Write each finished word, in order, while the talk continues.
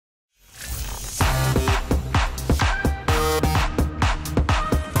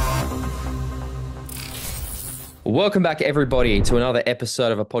Welcome back, everybody, to another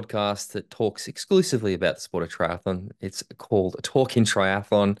episode of a podcast that talks exclusively about the sport of triathlon. It's called Talking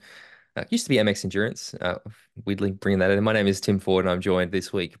Triathlon. It used to be MX Endurance. Weirdly bringing that in. My name is Tim Ford, and I'm joined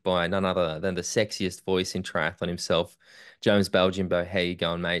this week by none other than the sexiest voice in triathlon himself, James Baljimbo. How you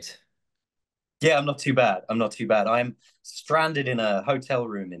going, mate? Yeah, I'm not too bad. I'm not too bad. I'm stranded in a hotel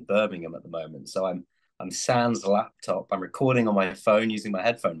room in Birmingham at the moment. So I'm sans laptop. I'm recording on my phone using my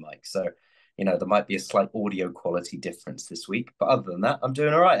headphone mic. So, there might be a slight audio quality difference this week. But other than that, I'm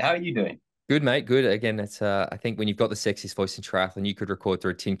doing all right. How are you doing? Good, mate. Good. Again, it's I think when you've got the sexiest voice in triathlon, you could record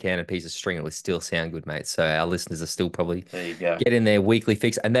through a tin can and a piece of string, it would still sound good, mate. So our listeners are still probably There you go. getting their weekly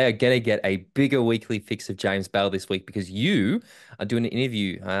fix, and they are going to get a bigger weekly fix of James Bale this week because you are doing an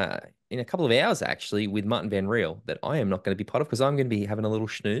interview in a couple of hours actually with Marten Van Riel that I am not going to be part of because I'm going to be having a little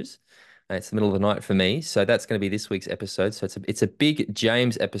snooze. It's the middle of the night for me, so that's going to be this week's episode. So it's a big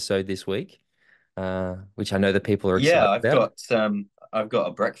James episode this week, which I know that people are Yeah, excited I've about. got um I've got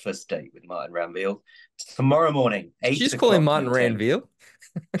a breakfast date with Martin Ramfield tomorrow morning, Did you eight just call him o'clock Marten UK. Ranville?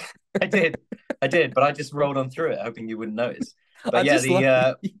 I did. I did, but I just rolled on through it, hoping you wouldn't notice. I But yeah, just the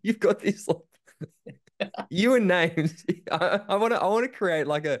love you've got this like you and names. I want to create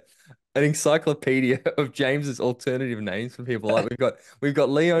like an encyclopedia of James's alternative names for people. Like we've got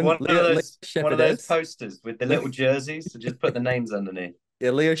Leon Leo one of those Shepherdess, posters with the Le, little jerseys, so just put the names underneath. yeah,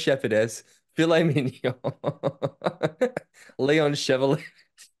 Leo Shepherdess, Filet Mignon, Leon Chevalier,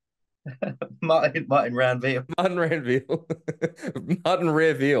 Martin Ranville. Martin Ranville, Martin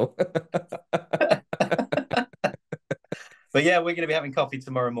Reveal. But yeah, we're going to be having coffee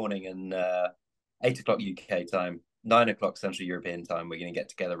tomorrow morning and 8 o'clock UK time, 9 o'clock Central European time. We're going to get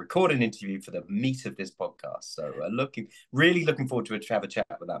together, record an interview for the meat of this podcast. So really looking forward to have a chat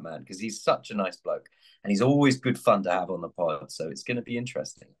with that man because he's such a nice bloke and he's always good fun to have on the pod. So it's going to be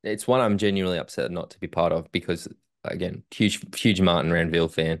interesting. It's one I'm genuinely upset not to be part of because again, huge Martin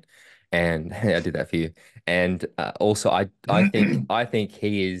Ranville fan, and I did that for you. And also, I think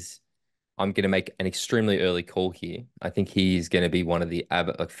he is. I'm going to make an extremely early call here. I think he is going to be one of the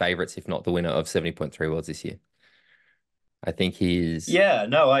favorites, if not the winner of 70.3 Worlds this year. I think he is. Yeah,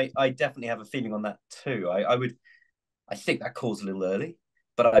 no, I definitely have a feeling on that too. I think that call's a little early,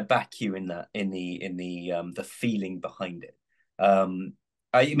 but I back you in that in the feeling behind it. I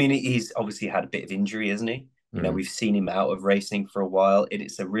mean, he's obviously had a bit of injury, isn't he? Mm. We've seen him out of racing for a while.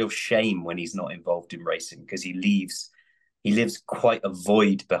 It's a real shame when he's not involved in racing because he lives quite a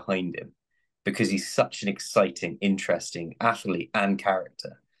void behind him because he's such an exciting, interesting athlete and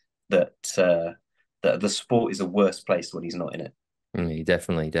character that that the sport is a worse place when he's not in it.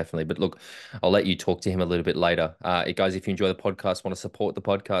 Definitely. But look, I'll let you talk to him a little bit later. Guys, if you enjoy the podcast, want to support the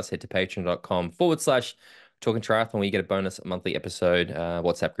podcast, head to patreon.com/talking triathlon where you get a bonus monthly episode,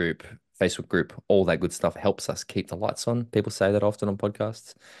 WhatsApp group, Facebook group, all that good stuff helps us keep the lights on. People say that often on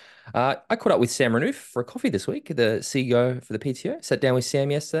podcasts. I caught up with Sam Renouf for a coffee this week, the CEO for the PTO. Sat down with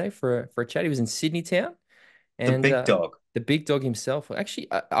Sam yesterday for a chat. He was in Sydney town, The and big dog. the big dog himself. Actually,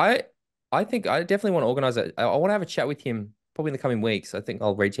 I think I definitely want to organize it. I want to have a chat with him probably in the coming weeks. I think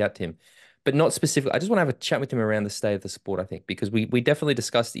I'll reach out to him, but not specifically. I just want to have a chat with him around the state of the sport, I think, because we definitely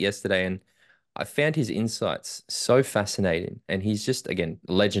discussed it yesterday, and I found his insights so fascinating. And he's just, again,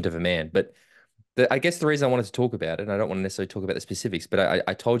 a legend of a man. But I guess the reason I wanted to talk about it, and I don't want to necessarily talk about the specifics, but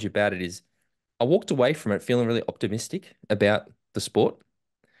I told you about it, is I walked away from it feeling really optimistic about the sport,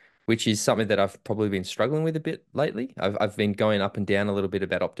 which is something that I've probably been struggling with a bit lately. I've been going up and down a little bit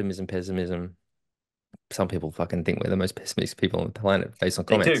about optimism, pessimism. Some people fucking think we're the most pessimistic people on the planet based on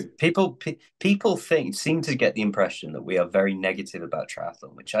They comments. do. People seem to get the impression that we are very negative about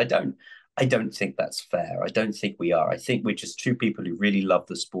triathlon, which I don't think that's fair. I don't think we are. I think we're just two people who really love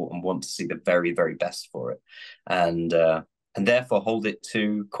the sport and want to see the very, very best for it, and and therefore hold it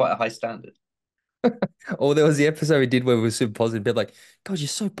to quite a high standard. Or there was the episode we did where we were super positive, but like, God, you're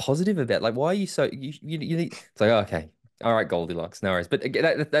so positive about like, why are you so you need it's like, oh, okay, all right, Goldilocks, no worries. But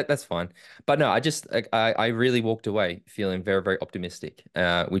again, that's fine. But no, I just like, I really walked away feeling very, very optimistic,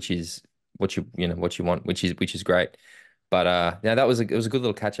 which is what you want, which is great. But yeah, it was a good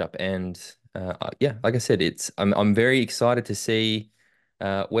little catch up, and yeah, like I said, I'm very excited to see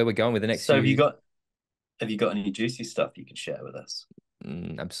where we're going with the next So few. have you got any juicy stuff you can share with us?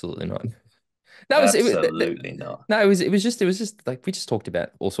 Absolutely not. No, Absolutely not. no, it was just like we just talked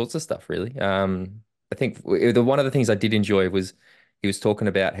about all sorts of stuff really. I think the one of the things I did enjoy was he was talking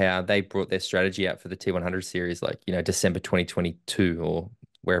about how they brought their strategy out for the T100 series, like, December 2022 or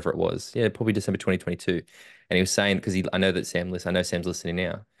wherever it was. Yeah, probably December 2022. And he was saying, because I know Sam's listening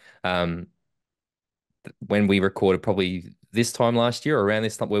now. Um, when we recorded probably this time last year or around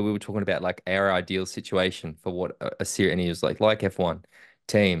this time where we were talking about like our ideal situation for what a series, and he was like F1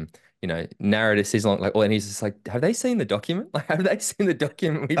 team, narrative season long, like, oh, and he's just like, have they seen the document? Like, have they seen the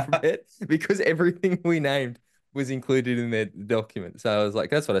document we prepared? Because everything we named was included in their document. So I was like,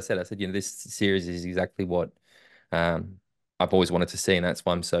 that's what I said. I said, this series is exactly what um I've always wanted to see, and that's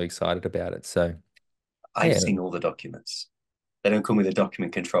why I'm so excited about it. So I've yeah, seen all the documents. They don't call me the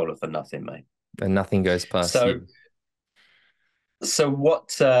document controller for nothing, mate. and nothing goes past So, you. so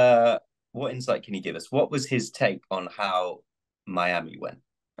what insight can you give us? What was his take on how Miami went?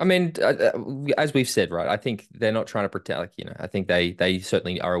 I mean, as we've said, right? I think they're not trying to protect, like, I think they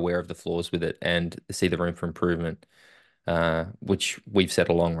certainly are aware of the flaws with it and see the room for improvement, which we've said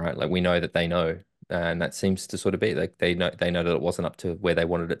along, right? Like we know that they know, and that seems to sort of be like they know that it wasn't up to where they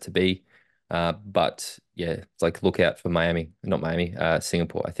wanted it to be. But yeah, it's like look out for Miami, not Miami,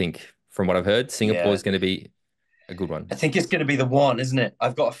 Singapore. I think from what I've heard, Singapore is Yeah, going to be a good one. I think it's going to be the one, isn't it?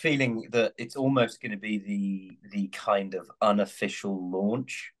 I've got a feeling that it's almost going to be the kind of unofficial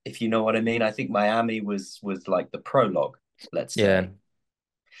launch, if you know what I mean. I think Miami was like the prologue, let's Yeah, say,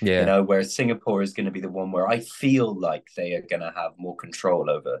 yeah. whereas Singapore is going to be the one where I feel like they are going to have more control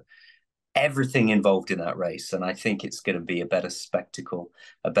over everything involved in that race, and I think it's going to be a better spectacle,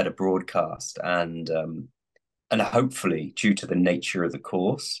 a better broadcast, and hopefully, due to the nature of the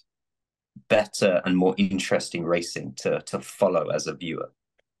course, better and more interesting racing to follow as a viewer.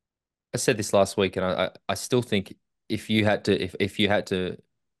 I said this last week, and I still think if you had to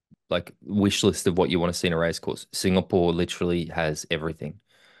like wish list of what you want to see in a race course, Singapore literally has everything.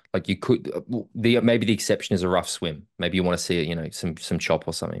 Like you could the maybe the exception is a rough swim. Maybe you want to see some chop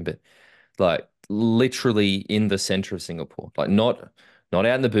or something, but like literally in the center of Singapore, like not out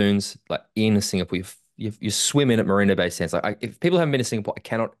in the boons, like in Singapore. You swim in at Marina Bay Sands. Like if people haven't been to Singapore, I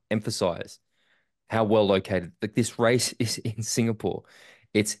cannot emphasize how well located. Like this race is in Singapore.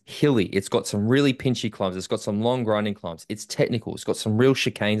 It's hilly. It's got some really pinchy climbs. It's got some long grinding climbs. It's technical. It's got some real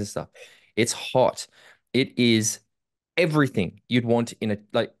chicanes and stuff. It's hot. It is everything you'd want in a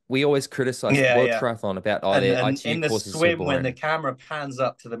like we always criticize Yeah, World yeah. Triathlon about And their and ITU in the courses are so swim, when the boring. camera pans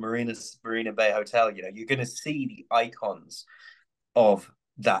up to the Marina Bay Hotel, you're going to see the icons of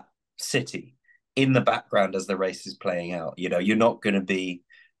that city in the background as the race is playing out. You're not going to be,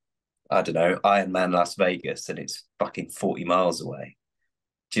 I don't know, Ironman Las Vegas and it's fucking 40 miles away.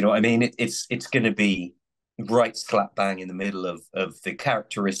 Do you know what I mean? It's going to be right slap bang in the middle of the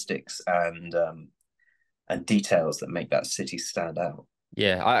characteristics and details that make that city stand out.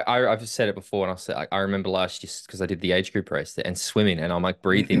 Yeah, I've said it before, and I remember last year because I did the age group race there and swimming, and I'm like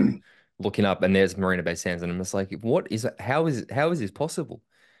breathing, looking up, and there's Marina Bay Sands, and I'm just like, what is it? How is this possible?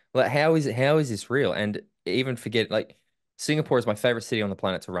 Like, how is this real? And even forget like Singapore is my favorite city on the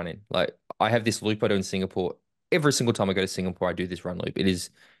planet to run in. Like, I have this loop I do in Singapore. Every single time I go to Singapore, I do this run loop. It is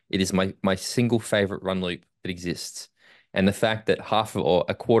my single favorite run loop that exists. And the fact that half or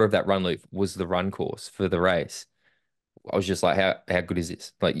a quarter of that run loop was the run course for the race, I was just like, how good is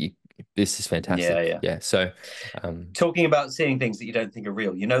this? Like this is Yeah, fantastic. yeah. Yeah. So, um, Talking about seeing things that you don't think are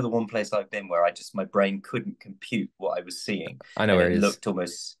real, the one place I've been where my brain couldn't compute what I was seeing, I know and where it it is. looked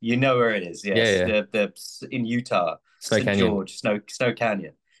almost, you know where it is, Yeah, yes, yeah. the in Utah, Snow St. Canyon. George, Snow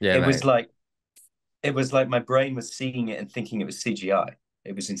Canyon. Yeah, It was mate. like it was like my brain was seeing it and thinking it was CGI.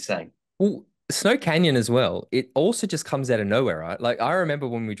 It was insane. Well, Snow Canyon as well. It also just comes out of nowhere, right? Like I remember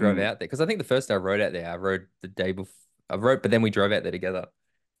when we drove Mm. out there, because I think the first day I rode out there, I rode the day before. I rode, but then we drove out there together.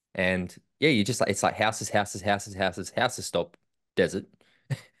 And yeah, you just like it's like houses, houses, houses, houses, houses stop, desert.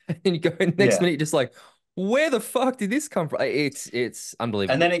 And then you go and next Yeah. minute you're just like, where the fuck did this come from? It's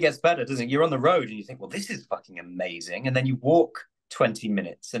And then unbelievable. it gets better, doesn't it? You're on the road and you think, well, this is fucking amazing. And then you walk 20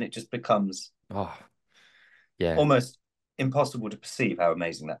 minutes and it just becomes Oh, yeah. almost impossible to perceive how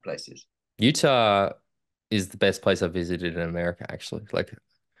amazing that place is. Utah is the best place I've visited in America, actually. Like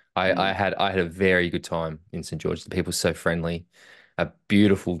I Mm. had I had a very good time in St. George. The people were so friendly, a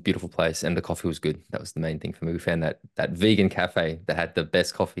beautiful, beautiful place, and the coffee was good. That was the main thing for me. We found that vegan cafe that had the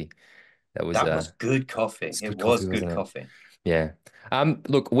best coffee. That was That was good coffee. it's It good coffee, was good wasn't it? coffee. Yeah.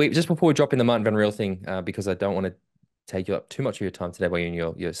 Look, we just before we drop in the Marten Van Riel thing, because I don't want to take you up too much of your time today while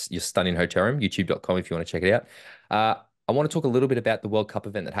you're in your stunning hotel room, youtube.com if you want to check it out. I want to talk a little bit about the World Cup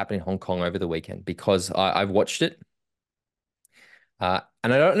event that happened in Hong Kong over the weekend because I've watched it.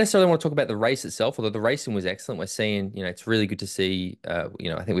 And I don't necessarily want to talk about the race itself, although the racing was excellent. We're seeing, it's really good to see. I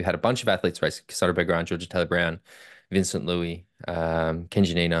think we've had a bunch of athletes race: Cassandra Bergeron, Georgia Taylor Brown, Vincent Louis, Ken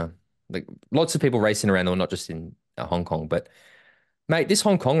Janina, like lots of people racing around, or not just in Hong Kong. But mate, this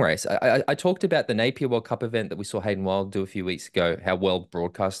Hong Kong race, I talked about the Napier World Cup event that we saw Hayden Wilde do a few weeks ago, how well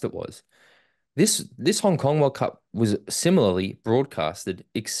broadcast it was. This Hong Kong World Cup was similarly broadcasted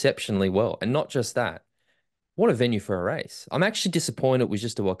exceptionally well, and not just that. What a venue for a race! I'm actually disappointed it was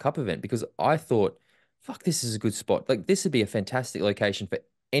just a World Cup event because I thought, fuck, this is a good spot. Like this would be a fantastic location for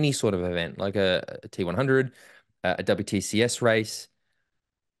any sort of event, like a T100, a WTCS race.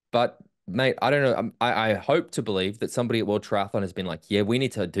 But mate, I don't know. I hope to believe that somebody at World Triathlon has been like, yeah, we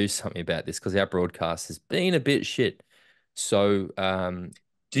need to do something about this because our broadcast has been a bit shit. So,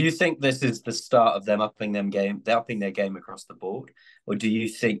 Do you think this is the start of them they're upping their game across the board, or do you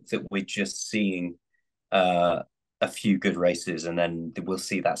think that we're just seeing uh, a few good races and then we'll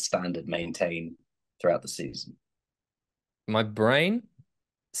see that standard maintain throughout the season? my brain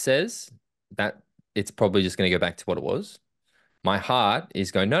says that it's probably just going to go back to what it was. My heart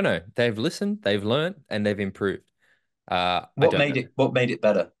is going, no, no, they've listened, they've learned, and they've improved. I don't know. What made it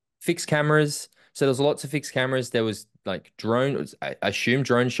better? Fixed cameras. So there was lots of fixed cameras. There was like drone, I assume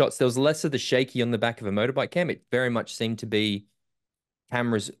drone shots. There was less of the shaky on the back of a motorbike cam. It very much seemed to be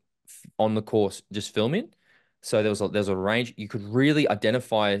cameras on the course just filming. So there was a range. You could really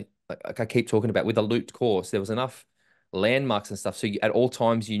identify, like I keep talking about, with a looped course, there was enough landmarks and stuff. So at all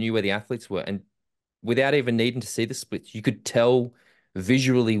times you knew where the athletes were. And without even needing to see the splits, you could tell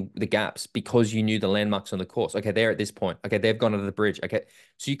visually the gaps because you knew the landmarks on the course. Okay, they're at this point. Okay, they've gone under the bridge. Okay,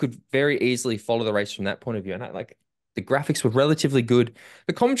 so you could very easily follow the race from that point of view. And like the graphics were relatively good.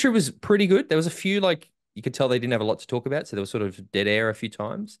 The commentary was pretty good. There was a few like you could tell they didn't have a lot to talk about, so there was sort of dead air a few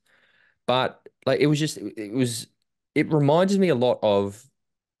times. But like it was just it reminds me a lot of,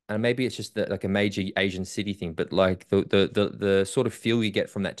 and maybe it's just like a major Asian city thing, but like the sort of feel you get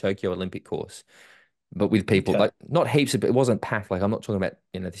from that Tokyo Olympic course, but with people Okay. like not heaps of, it wasn't packed. Like I'm not talking about,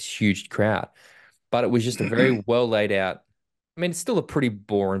 this huge crowd, but it was just a very well laid out. I mean, it's still a pretty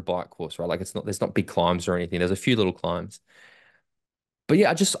boring bike course, right? Like there's not big climbs or anything. There's a few little climbs, but yeah,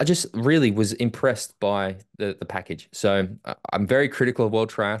 I just really was impressed by the package. So I'm very critical of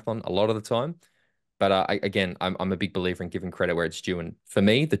World Triathlon a lot of the time, but again, I'm a big believer in giving credit where it's due. And for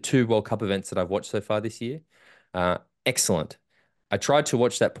me, the two World Cup events that I've watched so far this year, uh, excellent. I tried to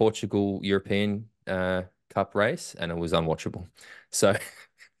watch that Portugal European Cup race, and it was unwatchable. So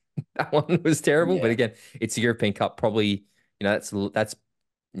that one was terrible. But Yeah. again, it's the European Cup. Probably, that's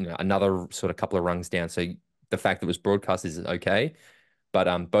another sort of couple of rungs down. So the fact that it was broadcast is okay.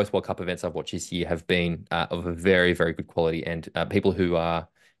 But both World Cup events I've watched this year have been of a very, very good quality. And people who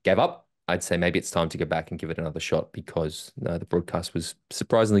gave up, I'd say maybe it's time to go back and give it another shot because the broadcast was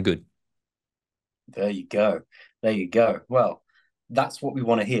surprisingly good. There you go. There you go. Well, that's what we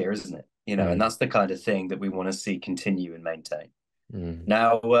want to hear, isn't it? And Mm, that's the kind of thing that we want to see continue and maintain. mm.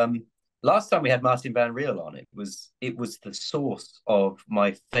 Now, last time we had Martin Van Riel on, it was the source of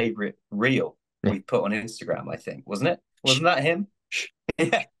my favorite reel Yeah. we put on Instagram, I think, wasn't it? Wasn't that him?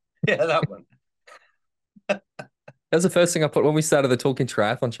 Yeah, yeah, that one. That was the first thing I put when we started the Talking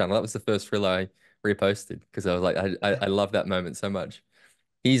Triathlon channel. That was the first reel I reposted because I was like, I love that moment so much.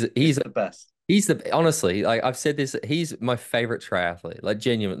 He's It's he's the best. he's the honestly, like I've said this, he's my favorite triathlete. Like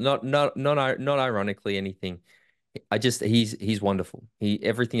genuine, not ironically anything. He's wonderful.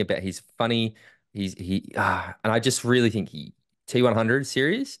 Everything about he's funny. And I just really think T100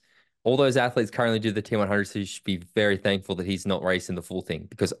 series. All those athletes currently do the T100 series should be very thankful that he's not racing the full thing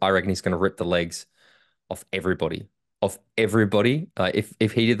because I reckon he's going to rip the legs off everybody. Off everybody.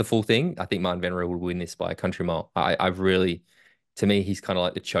 If he did the full thing, I think Martin Van Riel would win this by a country mile. I really, to me, he's kind of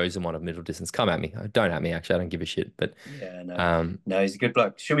like the chosen one of middle distance. Come at me. Don't at me, actually. I don't give a shit. But Yeah, no, um, no, he's a good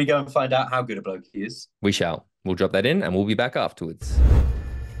bloke. Should we go and find out how good a bloke he is? we shall. We'll drop that in and we'll be back afterwards.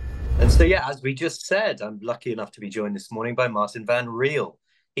 And so, yeah, as we just said, I'm lucky enough to be joined this morning by Martin Van Riel.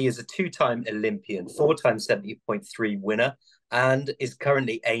 He is a two-time Olympian, four-time 70.3 winner, and is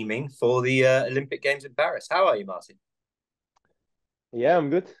currently aiming for the Olympic Games in Paris. How are you, Martin? Yeah, I'm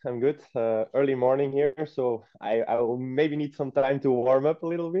good. I'm good. Early morning here, so I will maybe need some time to warm up a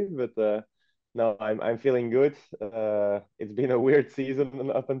little bit, but no, I'm feeling good. It's been a weird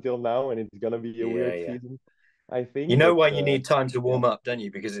season up until now, and it's gonna be a Yeah, weird yeah. season, I You think. know But why you need time to yeah, warm up, don't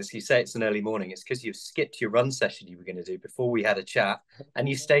you? Because you say it's an early morning. It's because you've skipped your run session you were going to do before we had a chat, and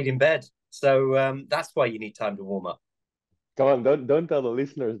you stayed in bed. So that's why you need time to warm up. come on, don't tell the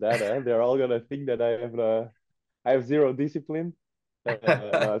listeners that, eh? They're all gonna think that I have zero discipline.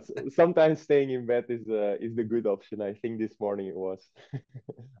 No, sometimes staying in bed is the good option. I think this morning it was.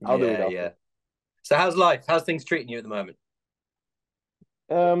 I'll do it Yeah, after. yeah. So how's life? How's things treating you at the moment?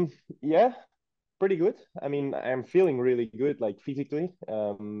 Um, yeah, pretty good. I mean, I'm feeling really good, like physically.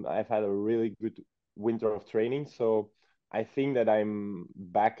 I've had a really good winter of training, so I think that I'm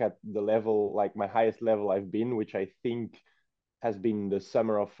back at the level, like my highest level I've been, which I think has been the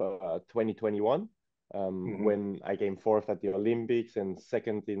summer of 2021, when I came fourth at the Olympics and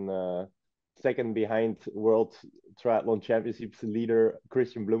second behind World Triathlon Championships leader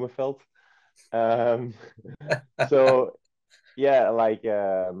Christian Blumenfeld. So yeah, like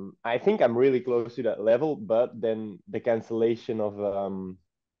I think I'm really close to that level, but then the cancellation of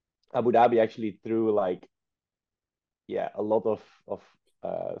Abu Dhabi actually threw like a lot of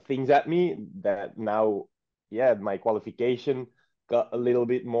things at me that now my qualification got a little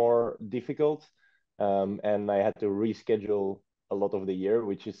bit more difficult, and I had to reschedule a lot of the year,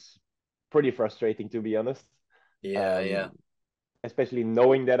 which is pretty frustrating to be honest. Yeah. um, Especially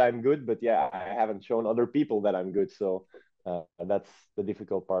knowing that I'm good, but yeah, I haven't shown other people that I'm good, so that's the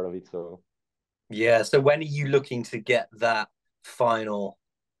difficult part of it. So Yeah. So when are you looking to get that final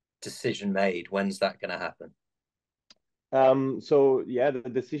decision made? When's that going to happen? so yeah, the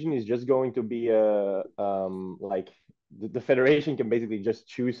decision is just going to be like the federation can basically just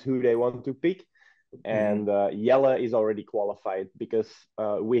choose who they want to pick, and Jelle is already qualified because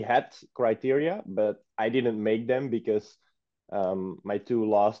we had criteria, but I didn't make them because my 2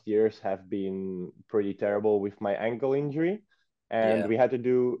 last years have been pretty terrible with my ankle injury, and Yeah. we had to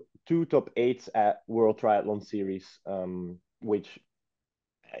do 2 top 8s at World Triathlon Series, which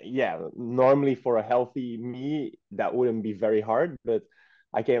normally for a healthy me that wouldn't be very hard, but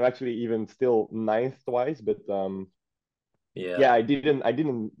I came actually even still ninth twice, but Yeah. I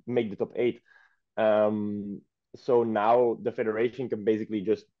didn't make the top 8. um, so now the federation can basically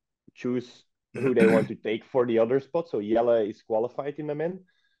just choose who they want to take for the other spot. So Jelle is qualified in the men.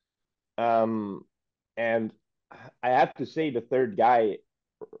 And I have to say the third guy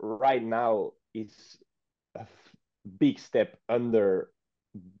right now is a big step under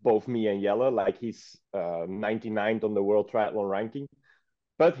both me and Jelle. Like he's 99th on the world triathlon ranking,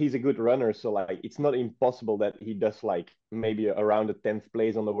 but he's a good runner. So like it's not impossible that he does like maybe around the 10th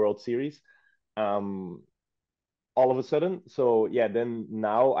place on the World Series. Um, all of a sudden. So yeah, then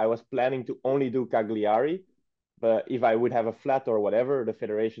now I was planning to only do Cagliari, but if I would have a flat or whatever, the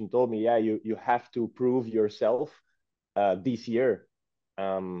federation told me, yeah, you have to prove yourself this year.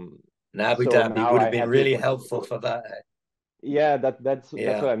 Um, And Abu so Dhabi now would I have been had to, really helpful for that. yeah, that's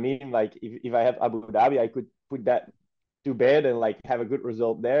Yeah. what I mean. Like if I have Abu Dhabi, I could put that to bed and like have a good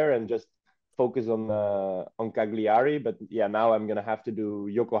result there and just focus on Cagliari. But yeah, now I'm gonna have to do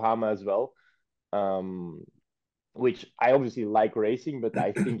Yokohama as well. Um, which I obviously like racing, but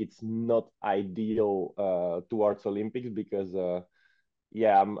I think it's not ideal towards Olympics because I'm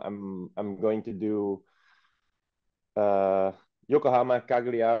going to do uh, Yokohama,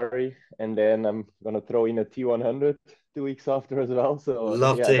 Cagliari, and then I'm gonna throw in a T100 2 weeks after as well. So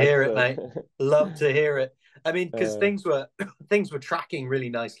Love yeah, to hear that's it, mate. Love to hear it. I mean, because uh, things were tracking really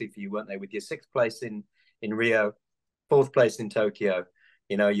nicely for you, weren't they? With your sixth place in Rio, fourth place in Tokyo.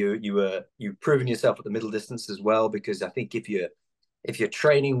 You know, you proven yourself at the middle distance as well. Because I think if you're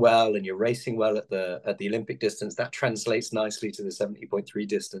training well and you're racing well at the Olympic distance, that translates nicely to the 70.3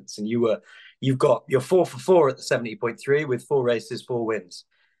 distance. And you're 4 for 4 at the 70.3 with 4 races, 4 wins.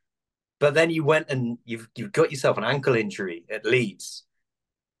 But then you went and you've got yourself an ankle injury at Leeds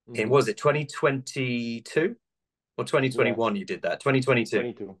in, mhm. was it 2022 or Yeah, 2021 you did that? 2022.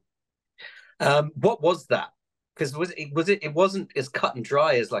 22. What was that? Because it wasn't as cut and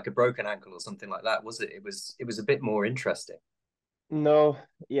dry as like a broken ankle or something like that, was it? It was a bit more interesting. No,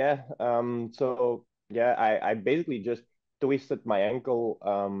 yeah. So yeah, I basically just twisted my ankle.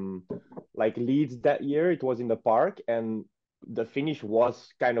 Like Leeds that year, it was in the park, and the finish was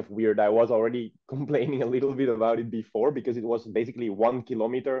kind of weird. I was already complaining a little bit about it before because it was basically 1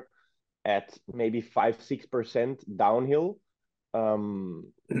 kilometer at maybe 5-6% downhill,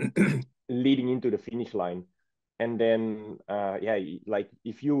 um, leading into the finish line. And then, like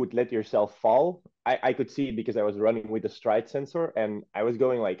if you would let yourself fall, I could see it because I was running with the stride sensor and I was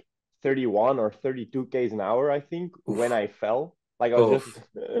going like 31 or 32 k's an hour, I think, when Oof. I fell. Like I was just,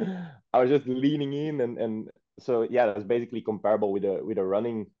 Oof. I was just leaning in, and so yeah, that's basically comparable with a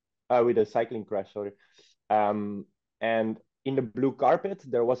running, with a cycling crash. Sorry. Um, and in the blue carpet,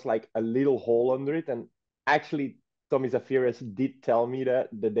 there was like a little hole under it. And actually, Tommy Zafiris did tell me that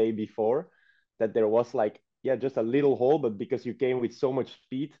the day before that there was like, yeah, just a little hole, but because you came with so much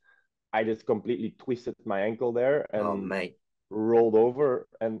speed, I just completely twisted my ankle there Oh, and mate. rolled over.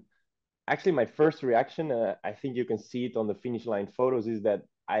 And actually, my first reaction, I think you can see it on the finish line photos, is that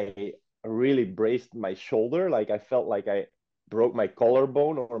I really braced my shoulder. Like I felt like I broke my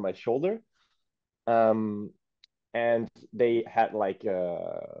collarbone or my shoulder. Um, and they had like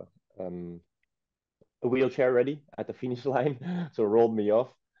um, a wheelchair ready at the finish line, so rolled me off.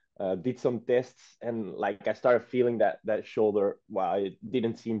 did some tests, and like I started feeling that shoulder. Well, it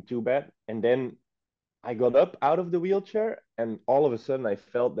didn't seem too bad, and then I got up out of the wheelchair, and all of a sudden I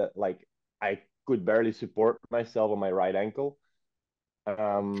felt that like I could barely support myself on my right ankle.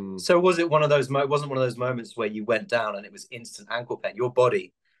 So was it one of those? Wasn't one of those moments where you went down and it was instant ankle pain? Your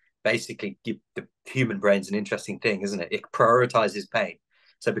body, basically, the human brain's an interesting thing, isn't it? It prioritizes pain.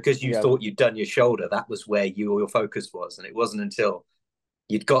 So because you Yeah, thought you'd done your shoulder, that was where your focus was, and it wasn't until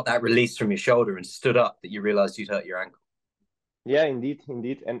you'd got that release from your shoulder and stood up that you realized you'd hurt your ankle. yeah, indeed,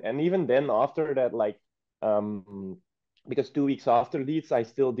 indeed, and even then after that, like, because 2 weeks after these, I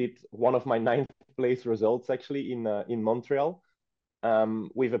still did one of my ninth place results actually in Montreal,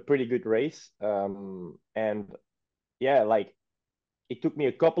 with a pretty good race, and yeah, like it took me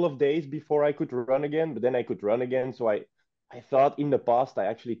a couple of days before I could run again, but then I could run again. So I thought in the past I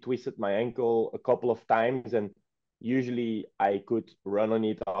actually twisted my ankle a couple of times, and usually I could run on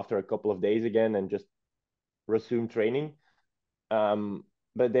it after a couple of days again and just resume training.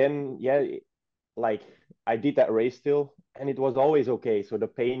 But then, yeah, like I did that race still, and it was always okay. So the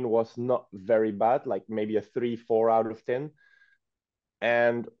pain was not very bad, like maybe a 3, 4 out of 10.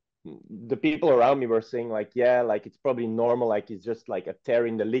 And the people around me were saying like, yeah, like it's probably normal, like it's just like a tear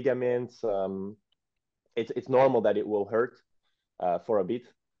in the ligaments. It's normal that it will hurt for a bit.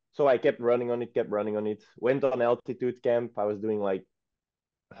 So I kept running on it, kept running on it. Went on altitude camp. I was doing like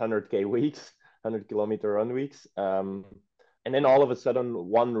 100K weeks, 100 kilometer run weeks. And then all of a sudden,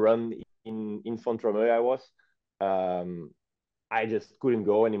 one run in Fontremeux, um, I just couldn't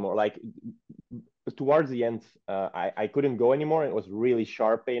go anymore. Like towards the end, I couldn't go anymore. It was really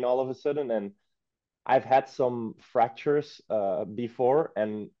sharp pain all of a sudden, and I've had some fractures before,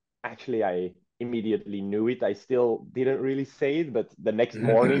 and actually I immediately knew it. I still didn't really say it, but the next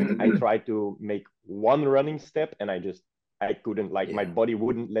morning I tried to make one running step, and I couldn't. Like my Yeah. body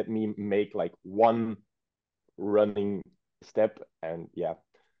wouldn't let me make like one running step, and yeah,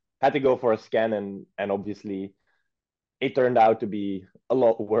 had to go for a scan, and obviously it turned out to be a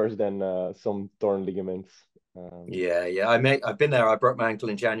lot worse than some torn ligaments. Yeah. I've been there. I broke my ankle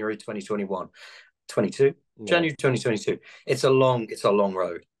in January 2021. 22? Yeah, January 2022. It's a long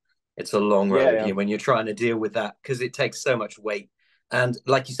road. It's a long yeah, road, yeah. when you're trying to deal with that, because it takes so much weight. And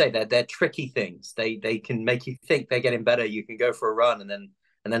like you say, they're tricky things. They can make you think they're getting better. You can go for a run, and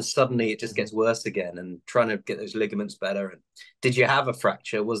then suddenly it just Mhm. gets worse again, and trying to get those ligaments better. And did you have a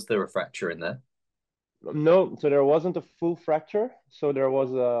fracture? Was there a fracture in there? No, so there wasn't a full fracture. So there was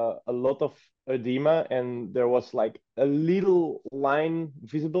a lot of edema, and there was like a little line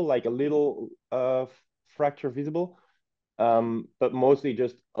visible, like a little fracture visible, but mostly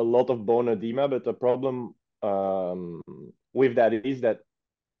just a lot of bone edema. But the problem um, with that is that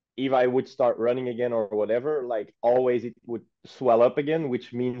if I would start running again or whatever, like always it would swell up again,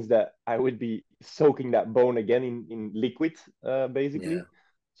 which means that I would be soaking that bone again in liquid, Yeah. basically.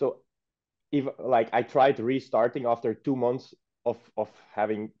 So if like I tried restarting after 2 months of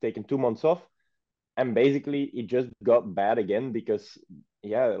having taken 2 months off, and basically it just got bad again because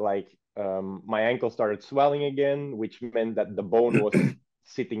yeah, like my ankle started swelling again, which meant that the bone was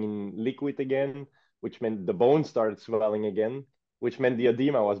sitting in liquid again, which meant the bone started swelling again, which meant the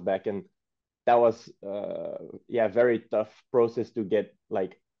edema was back, and that was yeah, very tough process to get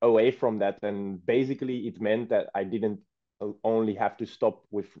like away from that. And basically it meant that I didn't only have to stop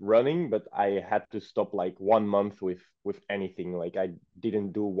with running, but I had to stop like 1 month with anything. Like I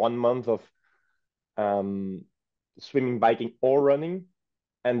didn't do 1 month of um swimming, biking, or running.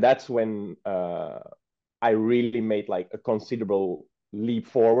 And that's when I really made like a considerable leap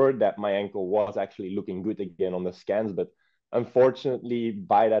forward, that my ankle was actually looking good again on the scans. But unfortunately,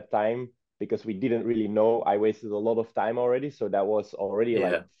 by that time, because we didn't really know, I wasted a lot of time already. So that was already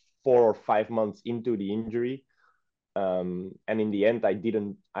like Yeah. 4 or 5 months into the injury. And in the end, I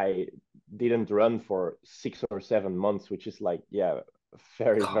didn't run for 6 or 7 months, which is like, yeah,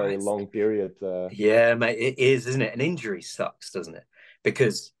 very, God, very long period. yeah, mate, it is, isn't it? An injury sucks, doesn't it?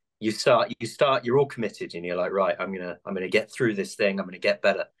 Because you're all committed, and you're like, right, I'm gonna get through this thing. I'm gonna get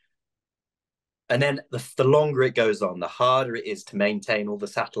better. And then the longer it goes on, the harder it is to maintain all the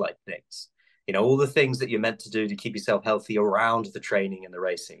satellite things. All the things that you're meant to do to keep yourself healthy around the training and the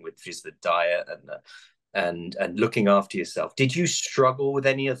racing, which is the diet and looking after yourself. Did you struggle with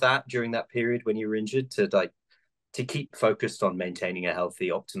any of that during that period when you were injured, to keep focused on maintaining a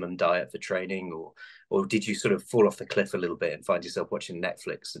healthy optimum diet for training, or did you sort of fall off the cliff a little bit and find yourself watching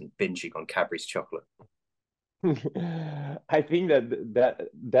Netflix and binging on Cadbury's chocolate? I think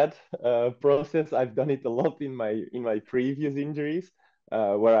that process, I've done it a lot in my previous injuries,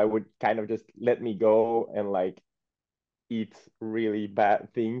 where I would kind of just let me go, and like eat really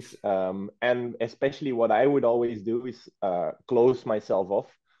bad things. And especially what I would always do is close myself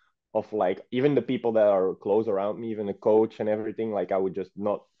off of like even the people that are close around me, even the coach and everything. Like I would just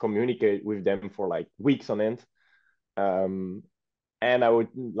not communicate with them for like weeks on end. Um, and I would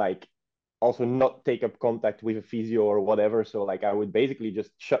like also not take up contact with a physio or whatever. So like I would basically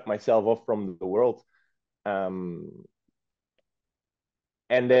just shut myself off from the world. Um,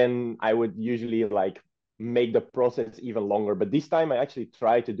 and then I would usually like make the process even longer. But this time I actually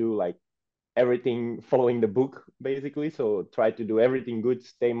try to do like everything following the book basically. So try to do everything good,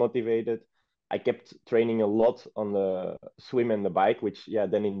 stay motivated. I kept training a lot on the swim and the bike, which yeah,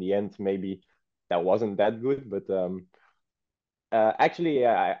 then in the end maybe that wasn't that good, but actually,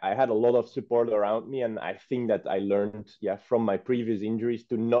 yeah, I had a lot of support around me, and I think that I learned, yeah, from my previous injuries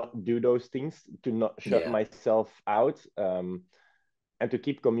to not do those things, to not shut Yeah. myself out, and to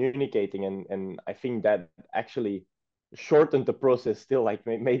keep communicating. And I think that actually shortened the process. Still, like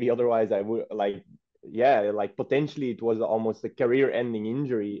maybe otherwise I would like, yeah, like potentially it was almost a career-ending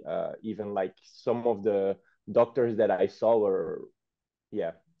injury. Even like some of the doctors that I saw were,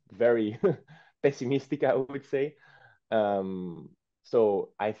 yeah, very pessimistic, I would say. um,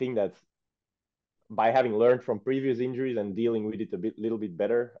 so I think that by having learned from previous injuries and dealing with it a little bit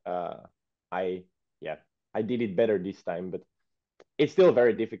better, I yeah, I did it better this time. But it's still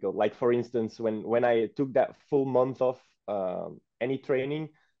very difficult. Like for instance, when I took that full month off any training,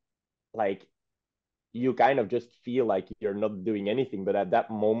 like you kind of just feel like you're not doing anything. But at that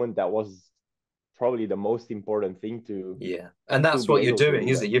moment, that was probably the most important thing Yeah. And to that's be what you're able to doing,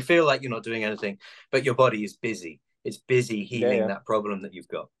 do is that. it? You feel like you're not doing anything, but your body is busy. It's busy Yeah, healing yeah. that problem that you've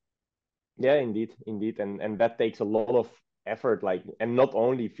got. Yeah, indeed, indeed, and that takes a lot of effort, like, and not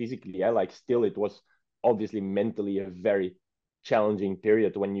only physically, yeah, like still it was obviously mentally a very challenging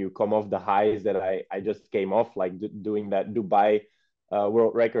period when you come off the highs that I just came off, like doing that Dubai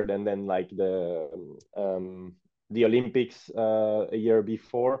world record, and then like the Olympics a year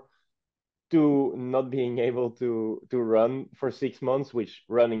before, to not being able to run for 6 months, which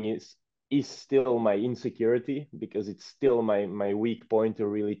running is still my insecurity because it's still my weak point to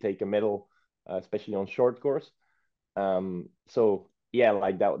really take a medal, especially on short course. So yeah,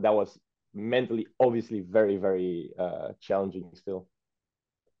 like that was mentally obviously very challenging still.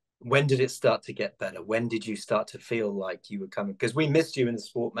 When did it start to get better? When did you start to feel like you were coming? Because we missed you in the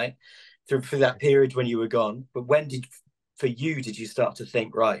sport, mate, through that period when you were gone. But when did, for you, did you start to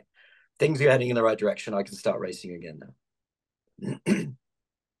think, right, things are heading in the right direction? I can start racing again now.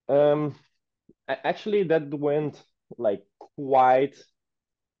 Um, Actually, that went like quite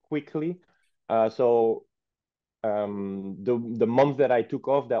quickly. So the month that I took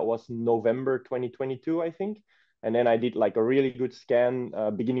off, that was November 2022, I think. And then I did like a really good scan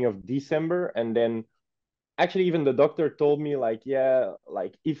beginning of December. And then actually even the doctor told me like, yeah,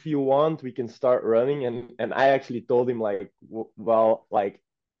 like if you want, we can start running. And I actually told him like, well, like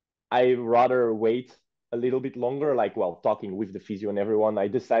I rather wait a little bit longer, like while talking with the physio and everyone, I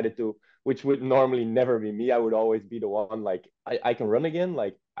decided to, which would normally never be me. I would always be the one like, I can run again.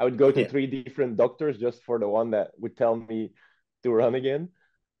 Like I would go to Yeah. 3 different doctors just for the one that would tell me to run again.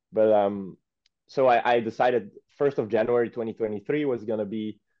 But so I decided 1st of January 2023 was gonna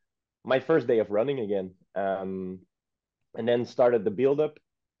be my first day of running again. And then started the build up,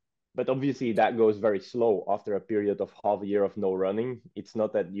 but obviously that goes very slow after a period of half a year of no running. It's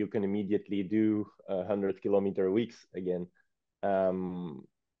not that you can immediately do 100-kilometer weeks again. Um,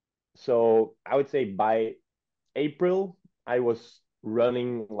 so I would say by April, I was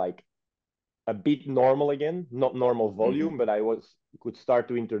running like a bit normal again, not normal Mm-hmm. volume, but I was could start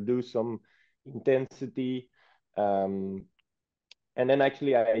to introduce some intensity. Um, and then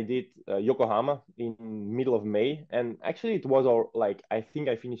actually I did Yokohama in middle of May, and actually it was all like I think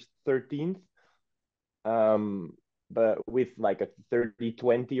I finished 13th, um, but with like a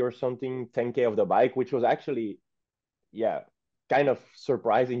 30-20 or something, 10K of the bike, which was actually, yeah, kind of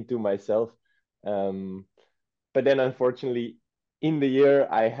surprising to myself. Um, but then unfortunately, in the year,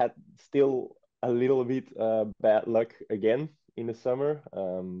 I had still a little bit bad luck again in the summer.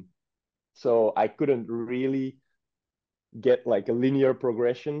 So I couldn't really get like a linear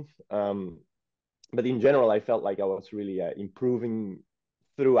progression. But in general, I felt like I was really improving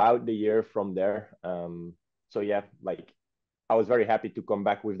throughout the year from there. So yeah, like I was very happy to come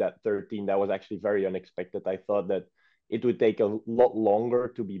back with that 13. That was actually very unexpected. I thought that it would take a lot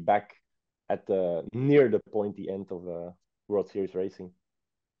longer to be back at the near the pointy end of World Series racing.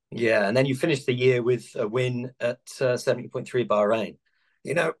 Yeah. And then you finished the year with a win at 70.3 Bahrain.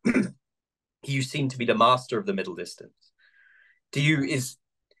 You know, you seem to be the master of the middle distance. Do you, is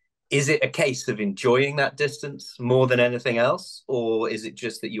Is it a case of enjoying that distance more than anything else, or is it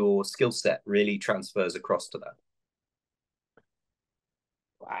just that your skill set really transfers across to that?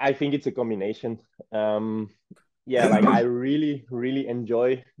 I think it's a combination. Yeah, like I really, really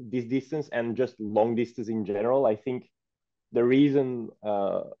enjoy this distance and just long distance in general. I think the reason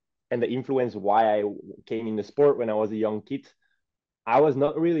and the influence why I came in the sport when I was a young kid, I was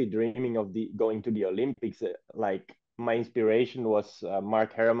not really dreaming of the going to the Olympics. Like my inspiration was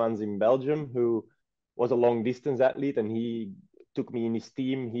Mark Hermans in Belgium, who was a long distance athlete, and he took me in his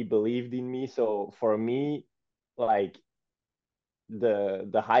team. He believed in me. So for me, like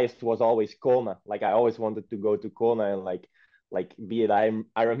the highest was always Kona. Like I always wanted to go to Kona and like be an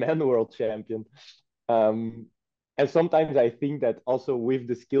Ironman world champion. Um, and sometimes I think that also with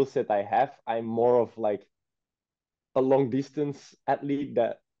the skill set I have, I'm more of like a long distance athlete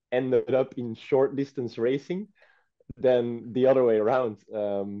that ended up in short distance racing than the other way around.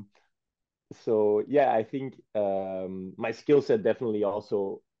 So yeah, I think my skill set definitely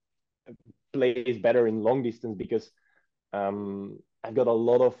also plays better in long distance because I've got a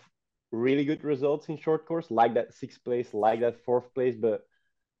lot of really good results in short course, like that sixth place, like that fourth place, but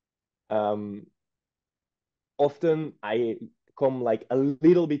um, often I come like a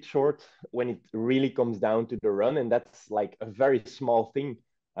little bit short when it really comes down to the run, and that's like a very small thing.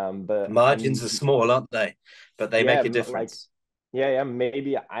 The But I margins mean, are small, aren't they? But they yeah, make a like difference. yeah,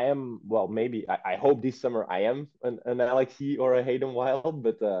 maybe I am. Well, maybe I hope this summer I am an Alexi or a Hayden Wild,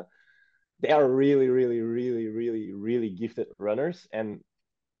 but they are really, really, really, really, really gifted runners, and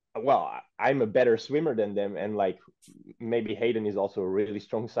well, I'm a better swimmer than them, and like maybe Hayden is also a really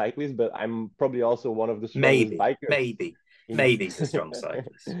strong cyclist, but I'm probably also one of the strongest Maybe, bikers maybe, in. maybe he's a strong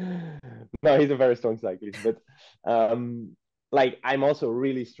cyclist. No, he's a very strong cyclist, but um, like I'm also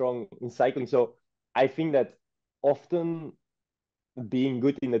really strong in cycling, so I think that often being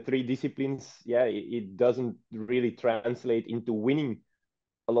good in the three disciplines, yeah, it doesn't really translate into winning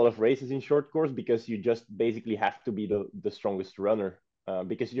a lot of races in short course because you just basically have to be the strongest runner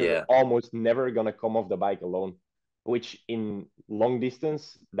because you're Yeah. almost never going to come off the bike alone, which in long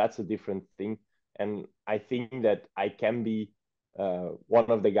distance, that's a different thing. And I think that I can be one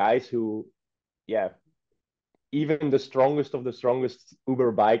of the guys who, yeah, even the strongest of the strongest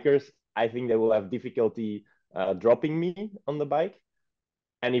Uber bikers, I think they will have difficulty dropping me on the bike.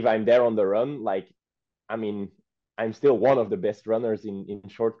 And if I'm there on the run, like, I mean, I'm still one of the best runners in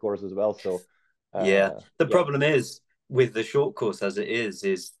short course as well. So, Yeah. The yeah, problem is with the short course as it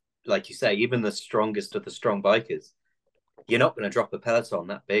is like you say, even the strongest of the strong bikers, you're not going to drop a peloton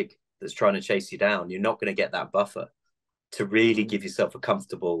that big that's trying to chase you down. You're not going to get that buffer to really give yourself a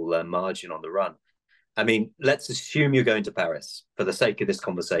comfortable margin on the run. I mean, let's assume you're going to Paris for the sake of this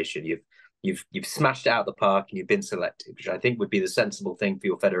conversation. You've smashed it out of the park and you've been selected, which I think would be the sensible thing for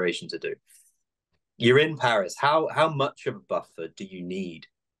your federation to do. You're in Paris. How much of a buffer do you need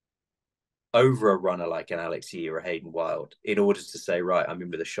over a runner like an Alex Yee or a Hayden Wild in order to say, right, I'm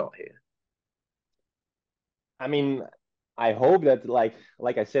in with a shot here? I mean, I hope that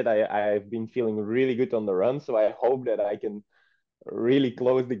like I said, I've been feeling really good on the run, so I hope that I can really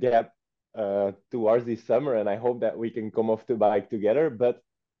close the gap towards this summer, and I hope that we can come off the bike together. But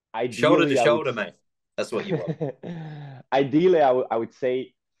Shoulder to ideally, I would shoulder, mate. That's what you want. ideally I would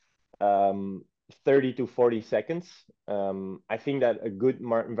say um, 30 to 40 seconds. I think that a good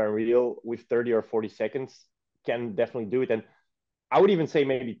Marten Van Riel with 30 or 40 seconds can definitely do it. And I would even say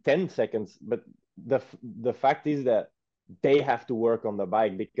maybe 10 seconds. But the fact is that they have to work on the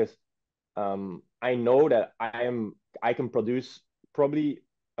bike because I know that I can produce probably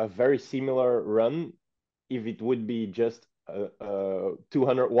a very similar run if it would be just a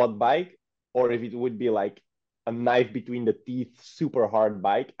 200-watt bike or if it would be like a knife between the teeth, super hard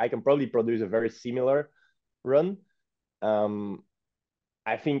bike. I can probably produce a very similar run. Um,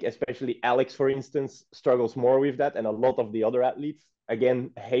 I think especially Alex, for instance, struggles more with that, and a lot of the other athletes.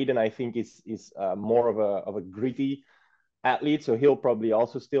 Again, Hayden, I think is more of a gritty athlete, so he'll probably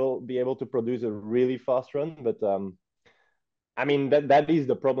also still be able to produce a really fast run. But I mean that is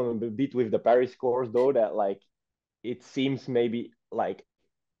the problem a bit with the Paris course, though, that like it seems maybe like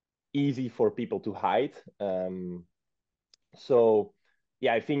easy for people to hide. So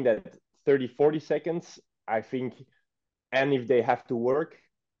yeah, I think that 30, 40 seconds, I think, and if they have to work,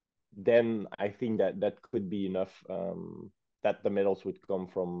 then I think that that could be enough that the medals would come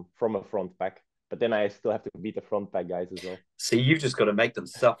from a front pack. But then I still have to beat the front pack guys as well. See, you've just got to make them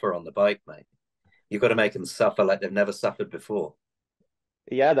suffer on the bike, mate. You've got to make them suffer like they've never suffered before.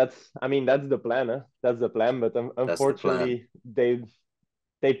 Yeah, I mean that's the plan. Huh? That's the plan. But That's the plan. unfortunately,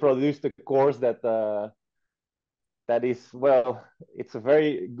 they produced a course that that is, well, it's a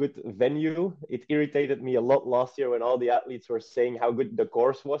very good venue. It irritated me a lot last year when all the athletes were saying how good the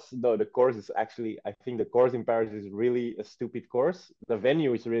course was. Though the course is actually, I think the course in Paris is really a stupid course. The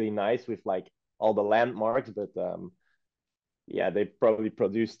venue is really nice with like all the landmarks, but yeah, they probably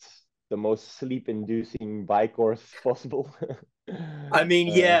produced the most sleep-inducing bike course possible. I mean,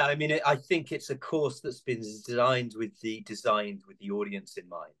 uh, yeah, I mean, I think it's a course that's been designed with the audience in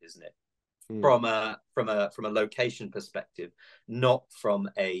mind, isn't it? mm, From a location perspective, not from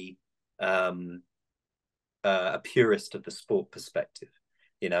a purist of the sport perspective.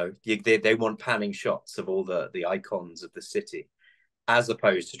 You know, they want panning shots of all the icons of the city, as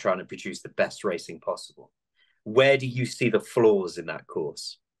opposed to trying to produce the best racing possible. Where do you see the flaws in that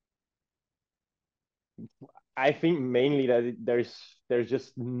course? I think mainly that there's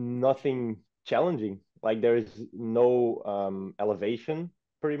just nothing challenging. Like there is no elevation,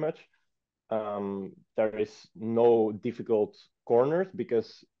 pretty much. There is no difficult corners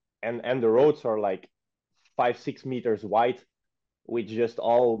because and the roads are like 5-6 meters wide, which just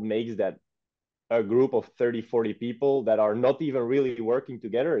all makes that a group of 30-40 people that are not even really working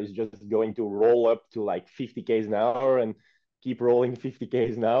together is just going to roll up to like 50 k's an hour and keep rolling 50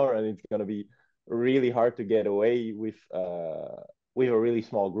 k's an hour, and it's going to be really hard to get away with a really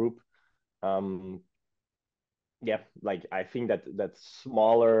small group. um yeah, like I think that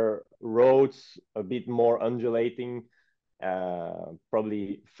smaller roads, a bit more undulating,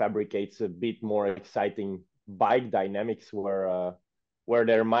 probably fabricates a bit more exciting bike dynamics where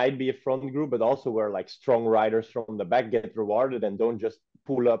there might be a front group, but also where like strong riders from the back get rewarded and don't just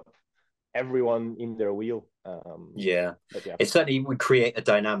pull up everyone in their wheel. Yeah, But yeah. it certainly would create a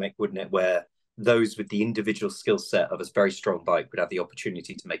dynamic, wouldn't it, where those with the individual skill set of a very strong bike would have the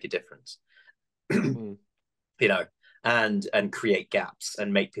opportunity to make a difference. Mm. You know, and create gaps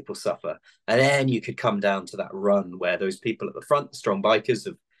and make people suffer. And then you could come down to that run where those people at the front, strong bikers,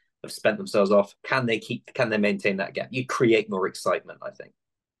 have spent themselves off. Can they maintain that gap? You create more excitement, I think.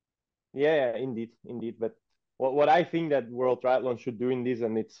 Yeah, indeed. But what I think that World Triathlon should do in this,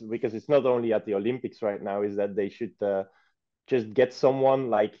 and it's because it's not only at the Olympics right now, is that they should just get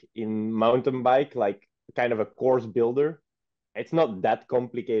someone like in mountain bike, like kind of a course builder. It's not that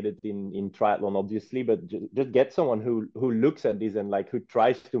complicated in triathlon, obviously, but just get someone who looks at this and like who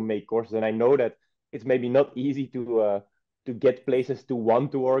tries to make courses. And I know that it's maybe not easy to get places to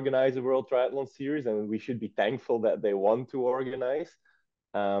want to organize a World Triathlon Series, and we should be thankful that they want to organize.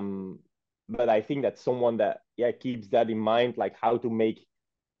 Um, but I think that someone that keeps that in mind, like how to make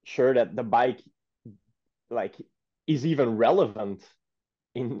sure that the bike like is even relevant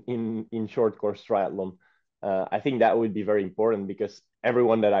in short course triathlon. I think that would be very important because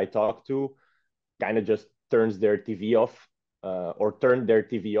everyone that I talk to kind of just turns their TV off, or turned their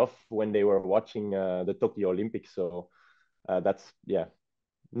TV off when they were watching the Tokyo Olympics. So that's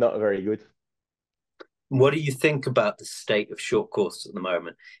not very good. What do you think about the state of short course at the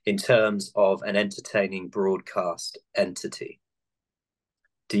moment in terms of an entertaining broadcast entity?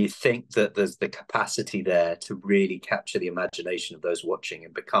 Do you think that there's the capacity there to really capture the imagination of those watching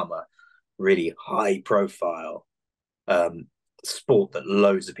and become a really high profile sport that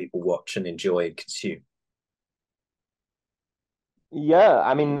loads of people watch and enjoy and consume? Yeah,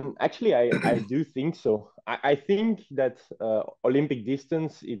 I mean, actually, I do think so. I think that Olympic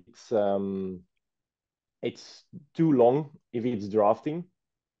distance it's too long if it's drafting.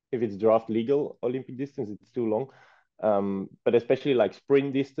 If it's draft legal Olympic distance, it's too long. But especially like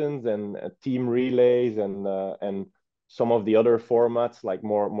sprint distance and team relays and some of the other formats, like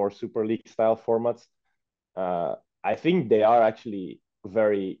more Super League style formats, I think they are actually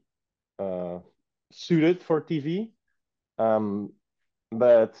very uh, suited for TV. Um,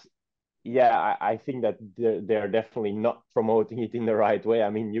 but yeah, I think that they're definitely not promoting it in the right way. I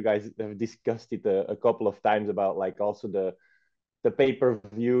mean, you guys have discussed it a couple of times about like also the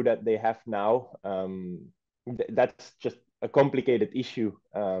pay-per-view that they have now. That's just a complicated issue.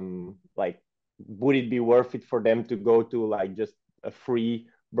 Like, would it be worth it for them to go to like just a free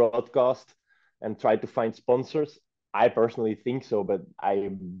broadcast and try to find sponsors? I personally think so, but I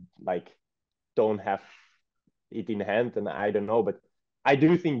like don't have it in hand, and I don't know. But I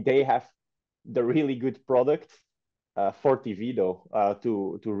do think they have the really good product for TV though,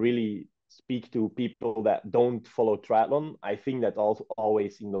 to really speak to people that don't follow triathlon. I think that also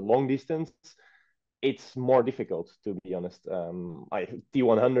always in the long distance, it's more difficult to be honest.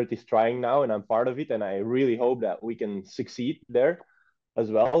 T100 is trying now, and I'm part of it, and I really hope that we can succeed there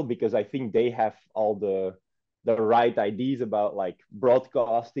as well because I think they have all the right ideas about like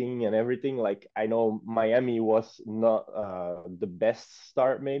broadcasting and everything. Like I know Miami was not the best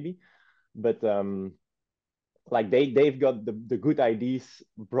start maybe, but like they've got the good ideas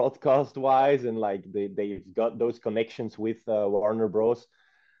broadcast wise, and like they've got those connections with Warner Bros.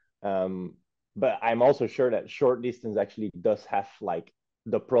 Um, but I'm also sure that short distance actually does have like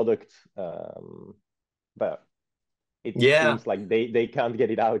the product, but it Yeah. seems like they can't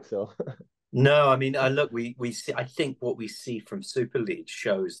get it out. So No, I mean, look, we see. I think what we see from Super League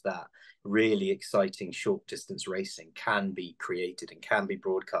shows that really exciting short distance racing can be created and can be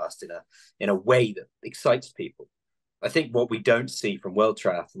broadcast in a way that excites people. I think what we don't see from World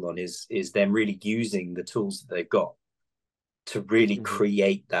Triathlon is them really using the tools that they've got to really Mhm.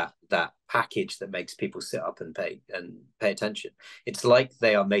 create that package that makes people sit up and pay attention. It's like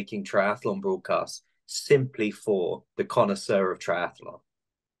they are making triathlon broadcasts simply for the connoisseur of triathlon,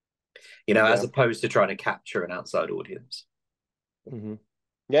 as Yeah. opposed to trying to capture an outside audience. Mhm.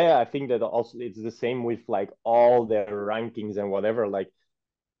 Yeah, I think that also it's the same with like all their rankings and whatever. Like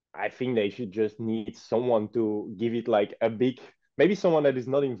I think they should just need someone to give it like a big, maybe someone that is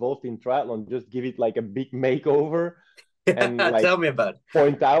not involved in triathlon, just give it like a big makeover and like Tell me about it.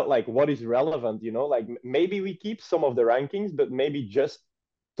 point out like what is relevant, like maybe we keep some of the rankings, but maybe just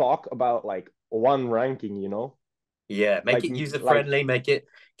talk about like one ranking. Yeah, make Like it user like friendly, make it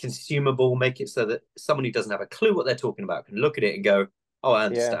consumable, make it so that someone who doesn't have a clue what they're talking about can look at it and go, "Oh, I yeah,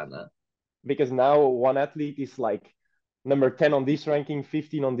 understand that." because now one athlete is like number 10 on this ranking,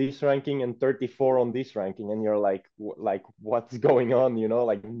 15 on this ranking, and 34 on this ranking, and you're like what's going on,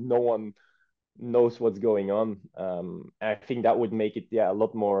 like no one knows what's going on. I think that would make it, yeah, a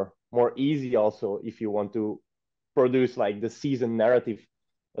lot more easy also if you want to produce like the season narrative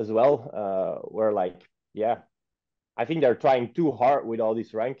as well, where like, yeah, I think they're trying too hard with all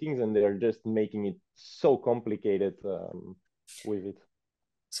these rankings and they're just making it so complicated with it.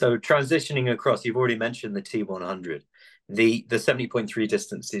 So transitioning across, you've already mentioned the T100. The 70.3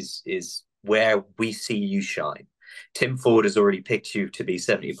 distance is where we see you shine. Tim Ford has already picked you to be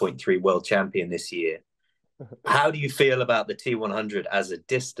 70.3 world champion this year. How do you feel about the T100 as a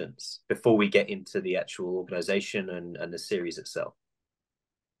distance before we get into the actual organization and the series itself?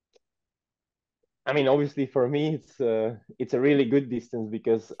 I mean, obviously for me, it's a really good distance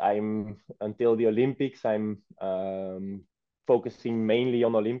because I'm until the Olympics, I'm focusing mainly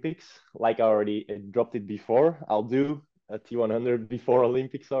on Olympics. Like I already dropped it before, I'll do a T100 before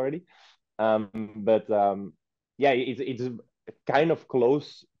Olympics already. But yeah, it's kind of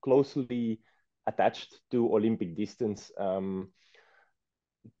closely attached to Olympic distance.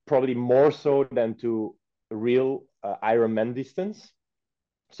 Probably more so than to real Ironman distance.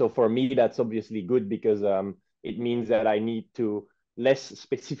 So for me, that's obviously good because it means that I need to less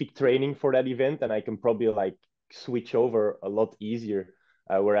specific training for that event, and I can probably like switch over a lot easier.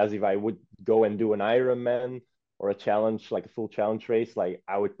 Whereas if I would go and do an Ironman or a challenge, like a full challenge race, like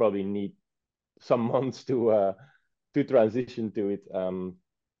I would probably need some months to transition to it.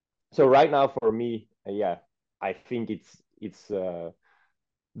 So right now for me, yeah, I think it's the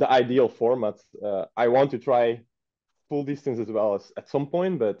ideal format. I want to try full distance as well as at some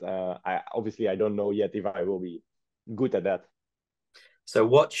point, but I don't know yet if I will be good at that. So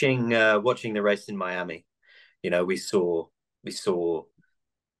watching the race in Miami, we saw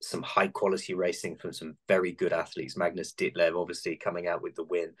some high quality racing from some very good athletes. Magnus Ditlev obviously coming out with the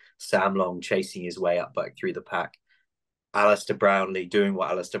win. Sam Long chasing his way up back through the pack. Alistair Brownlee doing what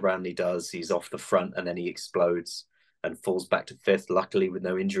Alistair Brownlee does. He's off the front and then he explodes and falls back to fifth. Luckily with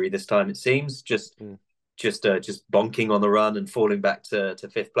no injury this time, it seems. Mm. Just bonking on the run and falling back to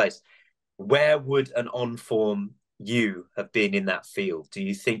fifth place. Where would an on form you have been in that field? Do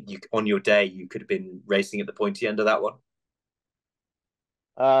you think you on your day you could have been racing at the pointy end of that one?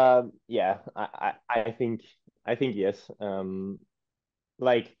 Yeah, I think yes.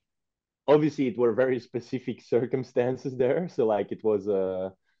 Like obviously it were very specific circumstances there, so like it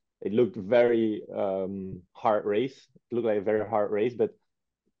looked very hard race. It looked like a very hard race, but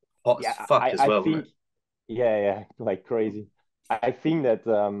Hot as yeah, fuck I as I well, wasn't think it? yeah, like crazy. I think that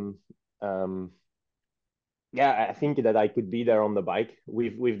yeah, I think that I could be there on the bike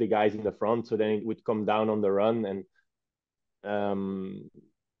with the guys in the front. So then it would come down on the run, and um,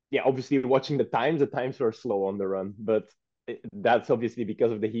 yeah, obviously watching the times were slow on the run, but that's obviously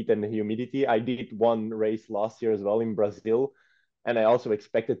because of the heat and the humidity. I did one race last year as well in Brazil, and I also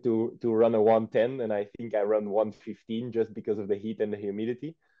expected to run a 110, and I think I run 115 just because of the heat and the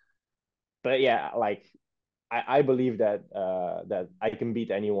humidity. But yeah, like I believe that I can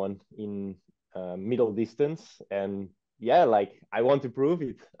beat anyone in middle distance, and yeah, like I want to prove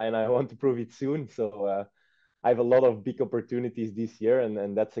it, and I want to prove it soon. So I have a lot of big opportunities this year,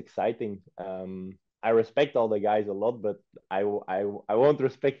 and that's exciting. I respect all the guys a lot, but I won't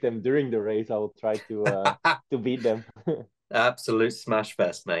respect them during the race. I will try to beat them. Absolute smash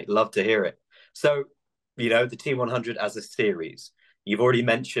fest, mate. Love to hear it. So, the T100 as a series, you've already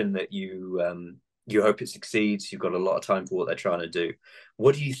mentioned that you hope it succeeds. You've got a lot of time for what they're trying to do.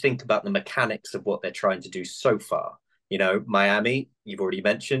 What do you think about the mechanics of what they're trying to do so far? Miami, you've already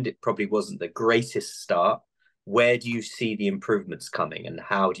mentioned it probably wasn't the greatest start. Where do you see the improvements coming, and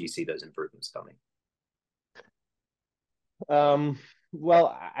how do you see those improvements coming?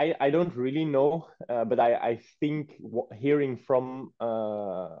 Well, I don't really know, but I think hearing from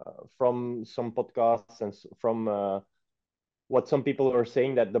some podcasts and from what some people were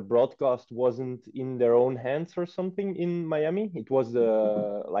saying, that the broadcast wasn't in their own hands or something in Miami. It was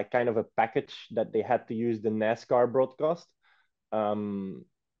like kind of a package that they had to use the NASCAR broadcast,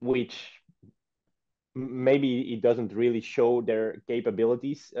 which maybe it doesn't really show their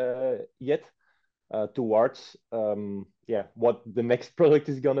capabilities yet towards what the next product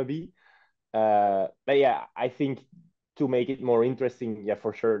is gonna be. But yeah, I think to make it more interesting, yeah,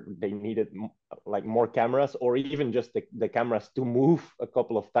 for sure they needed like more cameras, or even just the cameras to move a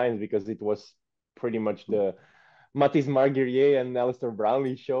couple of times, because it was pretty much the Mathis Marguerite and Alistair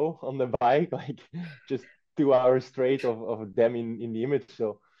Brownlee show on the bike, like just 2 hours straight of them in the image.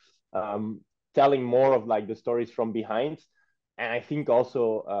 So telling more of like the stories from behind, and I think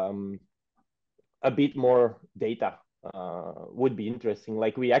also a bit more data would be interesting.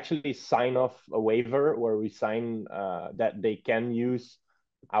 Like we actually sign off a waiver where we sign that they can use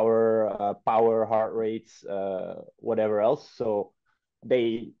our power, heart rates, whatever else. So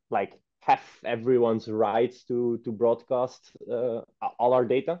they like have everyone's rights to broadcast all our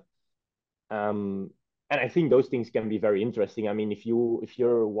data. And I think those things can be very interesting. I mean, if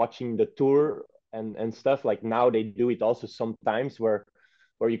you're watching the tour and stuff, like now they do it also sometimes where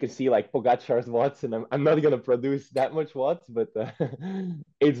you can see like Pogacar's watts, and I'm not gonna produce that much watts, but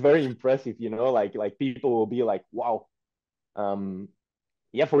it's very impressive, like people will be like, wow.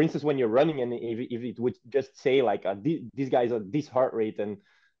 Yeah, for instance, when you're running, and if it would just say like these guys are this heart rate, and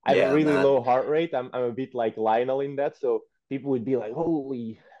I have a Yeah, really man. low heart rate, I'm a bit like Lionel in that, so people would be like,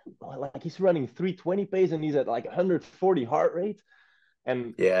 holy, like he's running 320 pace and he's at like 140 heart rate,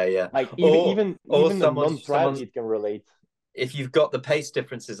 and Yeah, yeah. like Or even the someone's non-triathlete can relate. if you've got the pace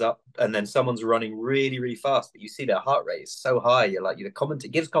differences up and then someone's running really, really fast, but you see their heart rate is so high, you're like,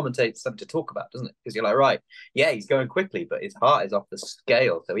 it gives commentators something to talk about, doesn't it? Because you're like, right, yeah, he's going quickly, but his heart is off the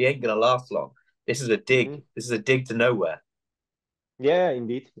scale, so he ain't gonna last long. This is a dig. Mhm. This is a dig to nowhere. Yeah,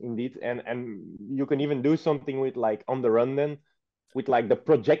 indeed, and you can even do something with like on the run then, with like the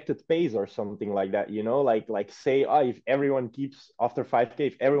projected pace or something like that, like say, if everyone keeps after 5K,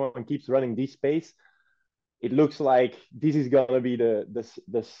 if everyone keeps running this pace, it looks like this is gonna be the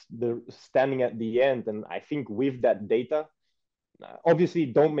standing at the end. And I think with that data, obviously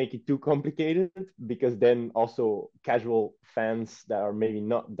don't make it too complicated, because then also casual fans that are maybe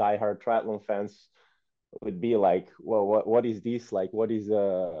not diehard triathlon fans would be like, well, what is this, like what is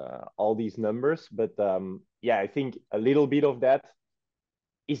all these numbers? But yeah, I think a little bit of that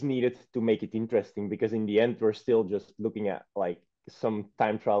is needed to make it interesting, because in the end we're still just looking at like some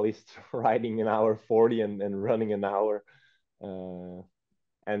time trialists riding an hour 40 and running an hour, uh,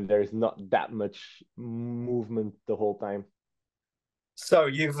 and there's not that much movement the whole time. So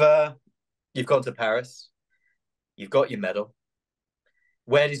you've gone to Paris, you've got your medal.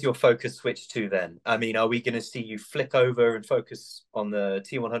 Where does your focus switch to then? I mean, are we going to see you flick over and focus on the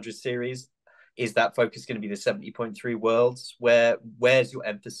T100 series? Is that focus going to be the 70.3 worlds? Where's your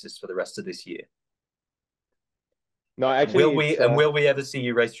emphasis for the rest of this year? No, And will actually we it's and will we ever see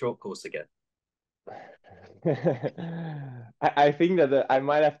you race short course again? I think that I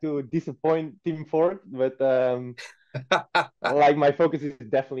might have to disappoint Team Ford, but like my focus is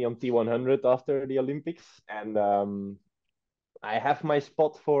definitely on T100 after the Olympics, and I have my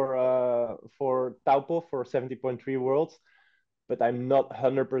spot for Taupo for 70.3 Worlds, but I'm not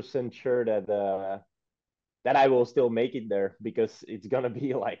 100% sure that I will still make it there, because it's gonna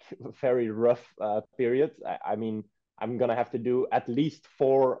be like a very rough period. I mean, I'm gonna have to do at least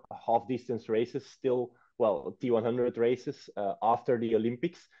 4 half distance races still, well, T100 races after the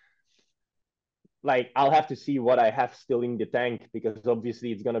Olympics. Like I'll have to see what I have still in the tank, because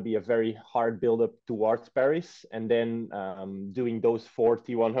obviously it's gonna be a very hard build up towards Paris, and then doing those 4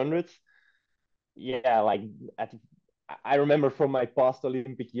 T100s. Yeah, like I remember from my past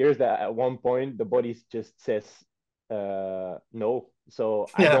Olympic years that at one point the body just says no. So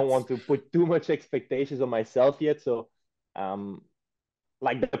I Yeah. don't want to put too much expectations on myself yet. So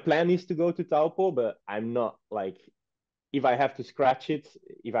like the plan is to go to Taupo, but I'm not like if I have to scratch it,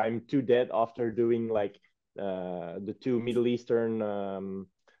 if I'm too dead after doing like the two Middle Eastern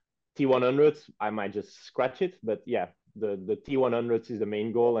T100s, I might just scratch it. But yeah, the T100s is the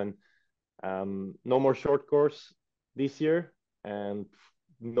main goal, and no more short course this year, and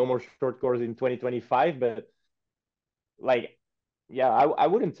no more short course in 2025. But like, yeah, I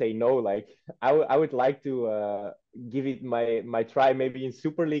wouldn't say no. Like, I would like to give it my try, maybe in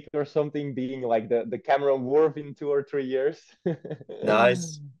Super League or something, being like the Cameron Wharf in 2 or 3 years,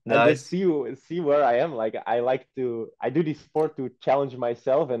 Nice, and just nice. see where I am. Like, I do this sport to challenge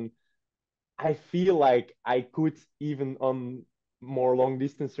myself, and I feel like I could, even on more long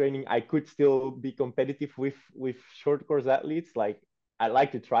distance training, I could still be competitive with short course athletes. Like, I'd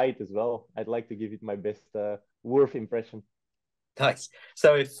like to try it as well. I'd like to give it my best Wharf impression. Nice.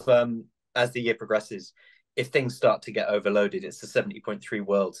 So if as the year progresses, if things start to get overloaded, it's the 70.3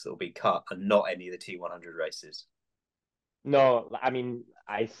 worlds that will be cut and not any of the T100 races. No, I mean,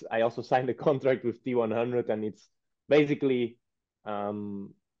 I also signed a contract with T100, and it's basically,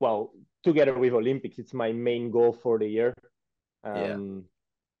 well, together with Olympics, it's my main goal for the year, Yeah. um,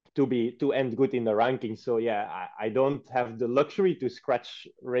 to end good in the ranking. So yeah, I don't have the luxury to scratch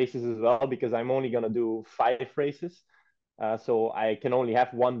races as well, because I'm only gonna do 5 races, so I can only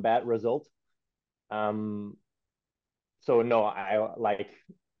have one bad result. Um, so no, I like,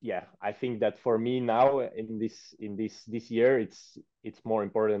 yeah, I think that for me now in this year, it's more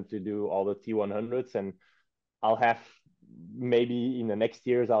important to do all the T100s, and I'll have, maybe in the next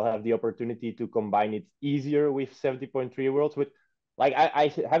years I'll have the opportunity to combine it easier with 70.3 worlds. With, like, I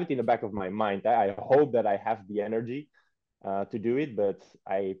have it in the back of my mind. I hope that I have the energy to do it, but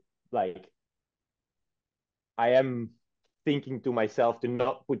like I am thinking to myself to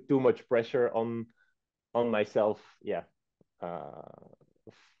not put too much pressure on myself. Yeah, uh,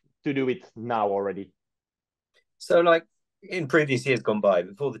 to do it now already. So, like in previous years gone by,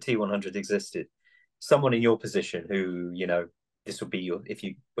 before the T100 existed, someone in your position who, this would be your, if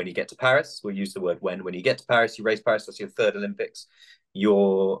you, when you get to Paris, we'll use the word when you get to Paris, you race Paris, that's your third Olympics.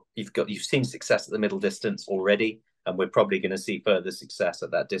 You've seen success at the middle distance already, and we're probably going to see further success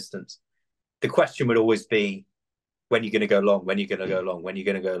at that distance. The question would always be, when you're going to go long, when you're going to go long, when you're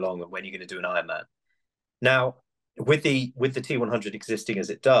going to go long, and when you're going to do an Ironman. Now, with the T100 existing as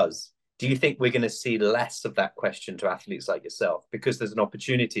it does, do you think we're going to see less of that question to athletes like yourself because there's an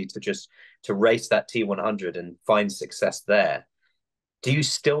opportunity to race that T100 and find success there? Do you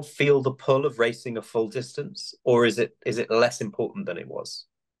still feel the pull of racing a full distance, or is it less important than it was?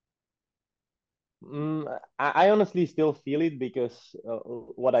 I honestly still feel it, because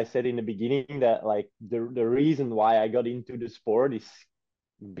what I said in the beginning, that like the reason why I got into the sport is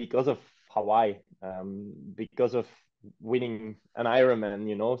because of Hawaii, because of winning an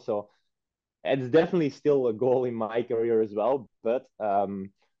Ironman, So it's definitely still a goal in my career as well. But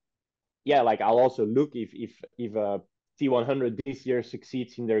yeah, like, I'll also look if T100 this year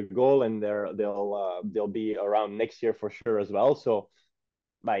succeeds in their goal, and they'll be around next year for sure as well. So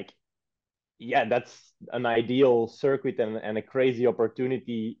like, yeah, that's an ideal circuit, and a crazy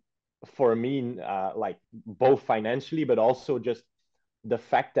opportunity for me, like, both financially, but also just the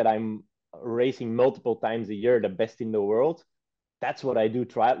fact that I'm racing multiple times a year, the best in the world. That's what I do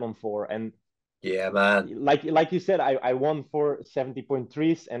triathlon for. And Yeah, man. like you said, I won for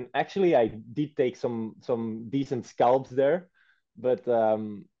 70.3s, and actually I did take some decent scalps there, but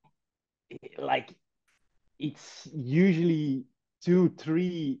like, it's usually 2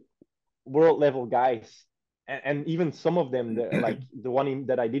 3 world level guys, and even some of them, like the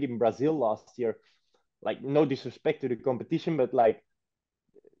that I did in Brazil last year. Like, no disrespect to the competition, but like,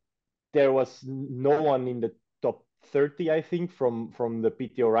 there was no one in the top 30, I think, from the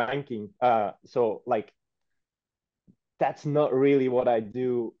PTO ranking. So like, that's not really what I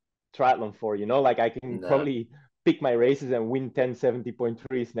do triathlon for. Like, I can No. probably pick my races and win 10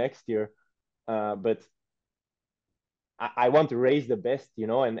 70.3s next year, but I want to raise the best,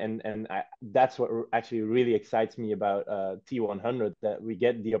 and that's what actually really excites me about T100, that we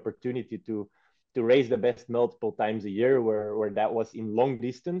get the opportunity to raise the best multiple times a year, where that was in long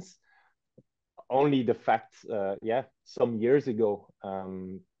distance only the fact, yeah, some years ago,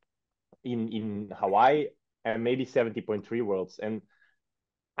 in Hawaii, and maybe 70.3 worlds. And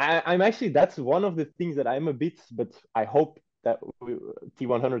I'm actually, that's one of the things that I'm a bit, but I hope that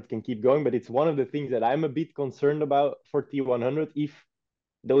T100 can keep going. But it's one of the things that I'm a bit concerned about for T100, if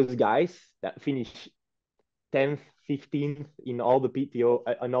those guys that finish 10th, 15th in all the PTO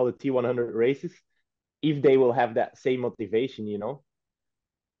and all the T100 races, if they will have that same motivation,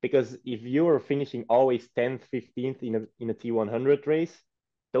 because if you're finishing always 10th, 15th in a T100 race,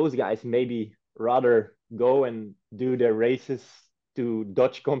 those guys maybe rather go and do their races to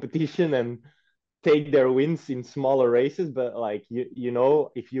Dutch competition and take their wins in smaller races. But like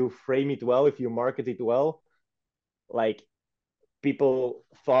if you frame it well, if you market it well, like people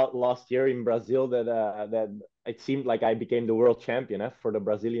thought last year in Brazil that it seemed like I became the world champion for the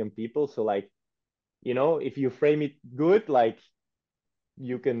Brazilian people. So like, if you frame it good, like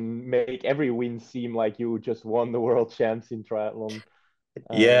you can make every win seem like you just won the world champs in triathlon.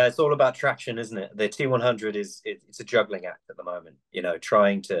 Yeah, it's all about traction, isn't it? The T100 it's a juggling act at the moment,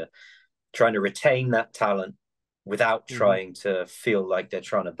 trying to retain that talent without Mhm. trying to feel like they're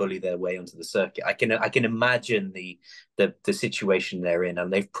trying to bully their way onto the circuit. I can imagine the situation they're in,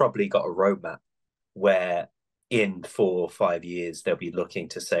 and they've probably got a roadmap where in 4 or 5 years they'll be looking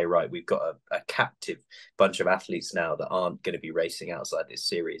to say, right, we've got a captive bunch of athletes now that aren't going to be racing outside this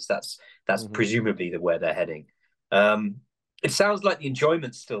series. That's Mhm. presumably the where they're heading. Um, it sounds like the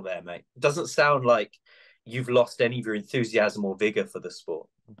enjoyment's still there, mate. It doesn't sound like you've lost any of your enthusiasm or vigor for the sport.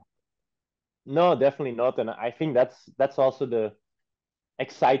 No, definitely not. And I think that's also the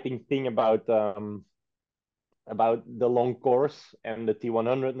exciting thing about the long course and the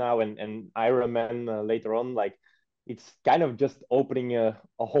T100 now and Ironman later on. Like it's kind of just opening a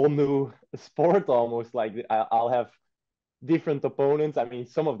whole new sport almost. Like I'll have different opponents. I mean,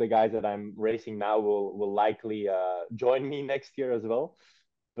 some of the guys that I'm racing now will likely join me next year as well.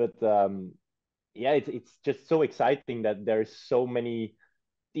 But yeah, it's just so exciting that there's so many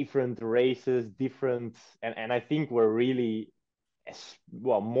different races, different, and I think we're really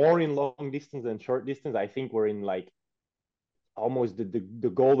well more in long distance than short distance. I think we're in like almost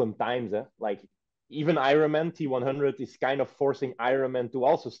the golden times. Like even Ironman T100 is kind of forcing Ironman to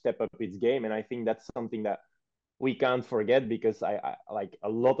also step up its game, and I think that's something that we can't forget because I like a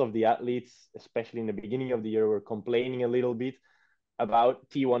lot of the athletes, especially in the beginning of the year, were complaining a little bit about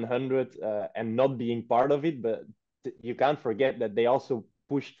T100 and not being part of it. But you can't forget that they also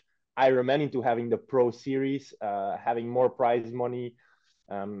pushed Ironman into having the Pro Series, having more prize money,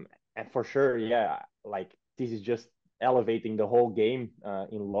 and for sure, yeah, like this is just elevating the whole game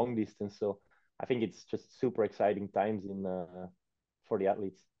in long distance. So I think it's just super exciting times in for the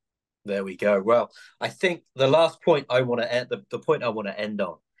athletes. There we go. Well, I think the last point I want to end, the point I want to end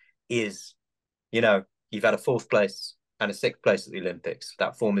on is, you've had a fourth place and a sixth place at the Olympics.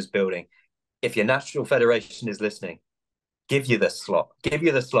 That form is building. If your national federation is listening, give you the slot, give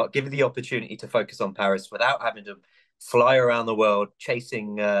you the opportunity to focus on Paris without having to fly around the world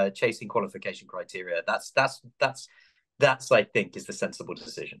chasing qualification criteria. That's I think is the sensible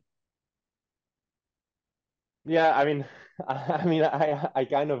decision. Yeah, I mean, I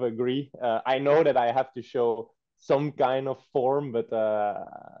kind of agree. I know that I have to show some kind of form, but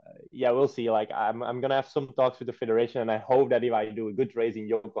yeah, we'll see. Like I'm gonna have some talks with the federation, and I hope that if I do a good race in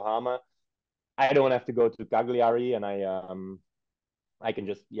Yokohama, I don't have to go to Cagliari, and I can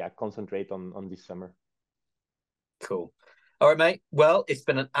just concentrate on this summer. Cool. All right, mate. Well, it's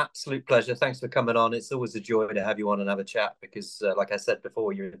been an absolute pleasure. Thanks for coming on. It's always a joy to have you on and have a chat because, like I said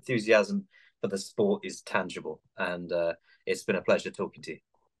before, your enthusiasm for the sport is tangible, and it's been a pleasure talking to you.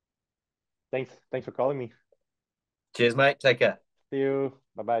 Thanks for calling me. Cheers, mate. Take care. See you.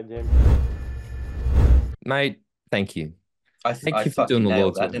 Bye bye, James. Mate, thank you. Thank I you for doing fucking the nailed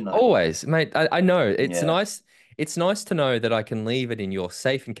Lord's that, work. didn't I? Always, mate. I know it's Yeah. nice. It's nice to know that I can leave it in your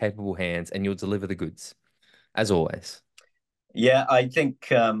safe and capable hands, and you'll deliver the goods, as always. Yeah, I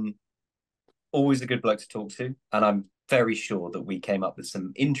think always a good bloke to talk to, and I'm very sure that we came up with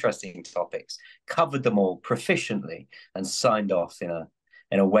some interesting topics, covered them all proficiently, and signed off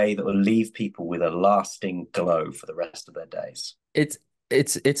in a way that will leave people with a lasting glow for the rest of their days. It's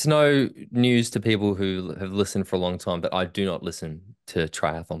it's no news to people who have listened for a long time that I do not listen to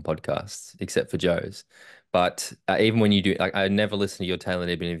triathlon podcasts except for Joe's. But even when you do, like, I never listen to your Taylor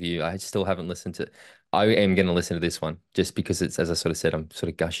Nib interview. I still haven't listened to. I am going to listen to this one just because it's, as I sort of said, I'm sort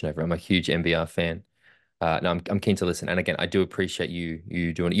of gushing over it. I'm a huge MBR fan. No, I'm keen to listen. And again, I do appreciate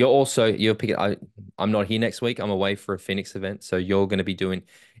you doing it. You're picking. I'm not here next week. I'm away for a Phoenix event, so you're going to be doing.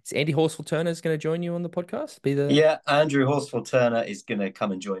 Is Andy Horsfall Turner is going to join you on the podcast? Be the Yeah, Andrew Horsfall Turner is going to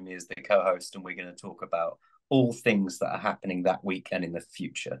come and join me as the co-host, and we're going to talk about all things that are happening that week and in the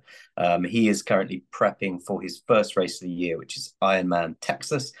future. He is currently prepping for his first race of the year, which is Ironman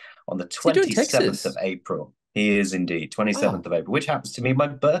Texas on the Is he doing 27th of Texas? April. He is indeed 27th Wow. of April, which happens to be my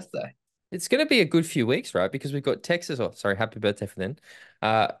birthday. It's going to be a good few weeks, right? Because we've got Texas. Oh, sorry, happy birthday for then.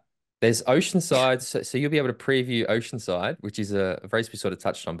 Uh, there's Oceanside, so you'll be able to preview Oceanside, which is a race we sort of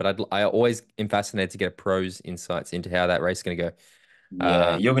touched on. But I always am fascinated to get a pro's insights into how that race is going to go.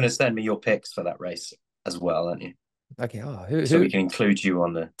 Yeah, you're going to send me your picks for that race as well, aren't you? Okay. Oh, so we who? can include you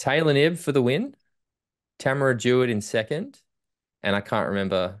on the. Taylor Nibb for the win. Tamara Jewett in second. And I can't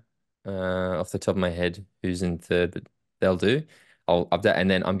remember off the top of my head who's in third, but they'll do. I'll update. And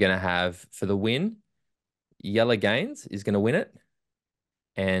then I'm going to have for the win, Yella Gaines is going to win it.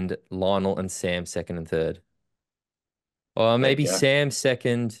 And Lionel and Sam second and third. Or There you maybe go. Sam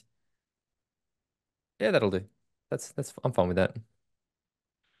second. Yeah, that'll do. I'm fine with that.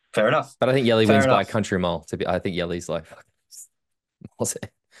 Fair enough. But I think Yelly Fair wins by a enough. country mile. I think Yelly's like,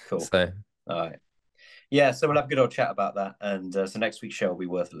 Cool. so All right. Yeah, so we'll have a good old chat about that, and so next week's show will be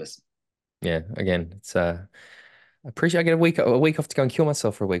worth a listen. yeah. Again, it's I appreciate I get a week off to go and kill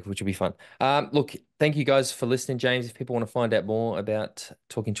myself for a week, which will be fun. Look, thank you guys for listening, James. If people want to find out more about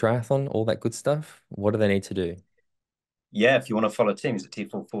talking triathlon, all that good stuff, what do they need to do? Yeah, if you want to follow Tim, he's at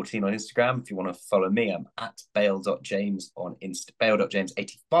T414 on Instagram. If you want to follow me, I'm at bale.james on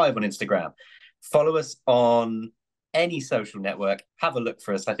bale.james85 on Instagram. Follow us on any social network. Have a look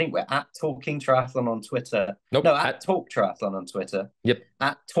for us. I think we're at Talking Triathlon on Twitter. Nope. No, at Talk Triathlon on Twitter. Yep.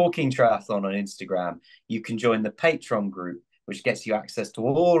 At Talking Triathlon on Instagram. You can join the Patreon group, which gets you access to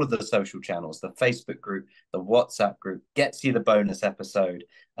all of the social channels, the Facebook group, the WhatsApp group, gets you the bonus episode.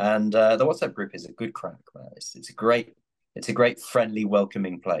 And the WhatsApp group is a good crack, man. It's a great, friendly,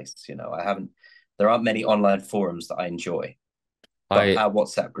 welcoming place. You know, there aren't many online forums that I enjoy, but our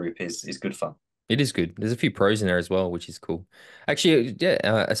WhatsApp group is good fun. It is good. There's a few pros in there as well, which is cool. Actually,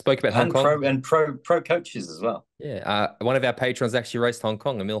 yeah, I spoke about Hong Kong. Pro coaches as well. Yeah, one of our patrons actually raced Hong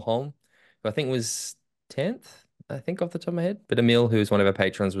Kong, Emil Holm, who I think was 10th, I think off the top of my head. But Emil, who was one of our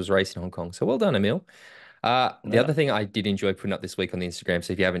patrons, was racing Hong Kong. So well done, Emil. The other thing I did enjoy putting up this week on the Instagram,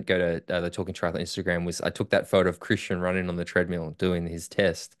 so if you haven't, go to the Talking Triathlon Instagram, was I took that photo of Christian running on the treadmill doing his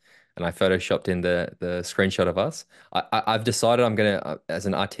test, and I photoshopped in the screenshot of us. I've decided I'm gonna, as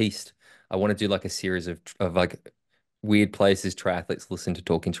an artiste, I want to do like a series of like weird places triathletes listen to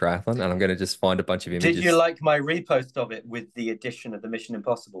Talking Triathlon, and I'm gonna just find a bunch of images. Did you like my repost of it with the addition of the Mission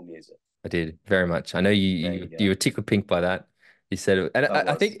Impossible music? I did very much. I know you were tickled pink by that. You said it, and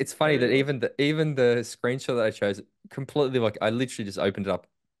I think it's funny that even the screenshot that I chose completely, like, I literally just opened it up,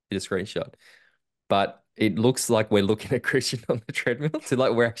 did a screenshot, but it looks like we're looking at Christian on the treadmill, to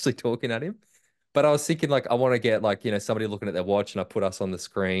like we're actually talking at him. But I was thinking, like, I want to get, like, somebody looking at their watch and I put us on the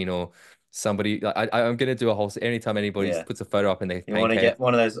screen, or somebody like I'm gonna do a whole, anytime anybody puts a photo up in their you want to get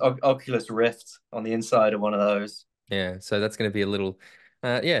one of those Oculus Rift on the inside of one of those. Yeah, so that's going to be a little,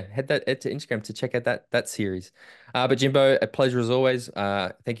 head to Instagram to check out that series. But Jimbo, a pleasure as always.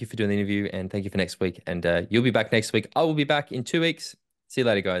 Thank you for doing the interview, and thank you for next week. And you'll be back next week. I will be back in 2 weeks. See you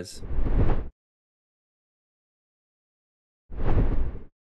later, guys.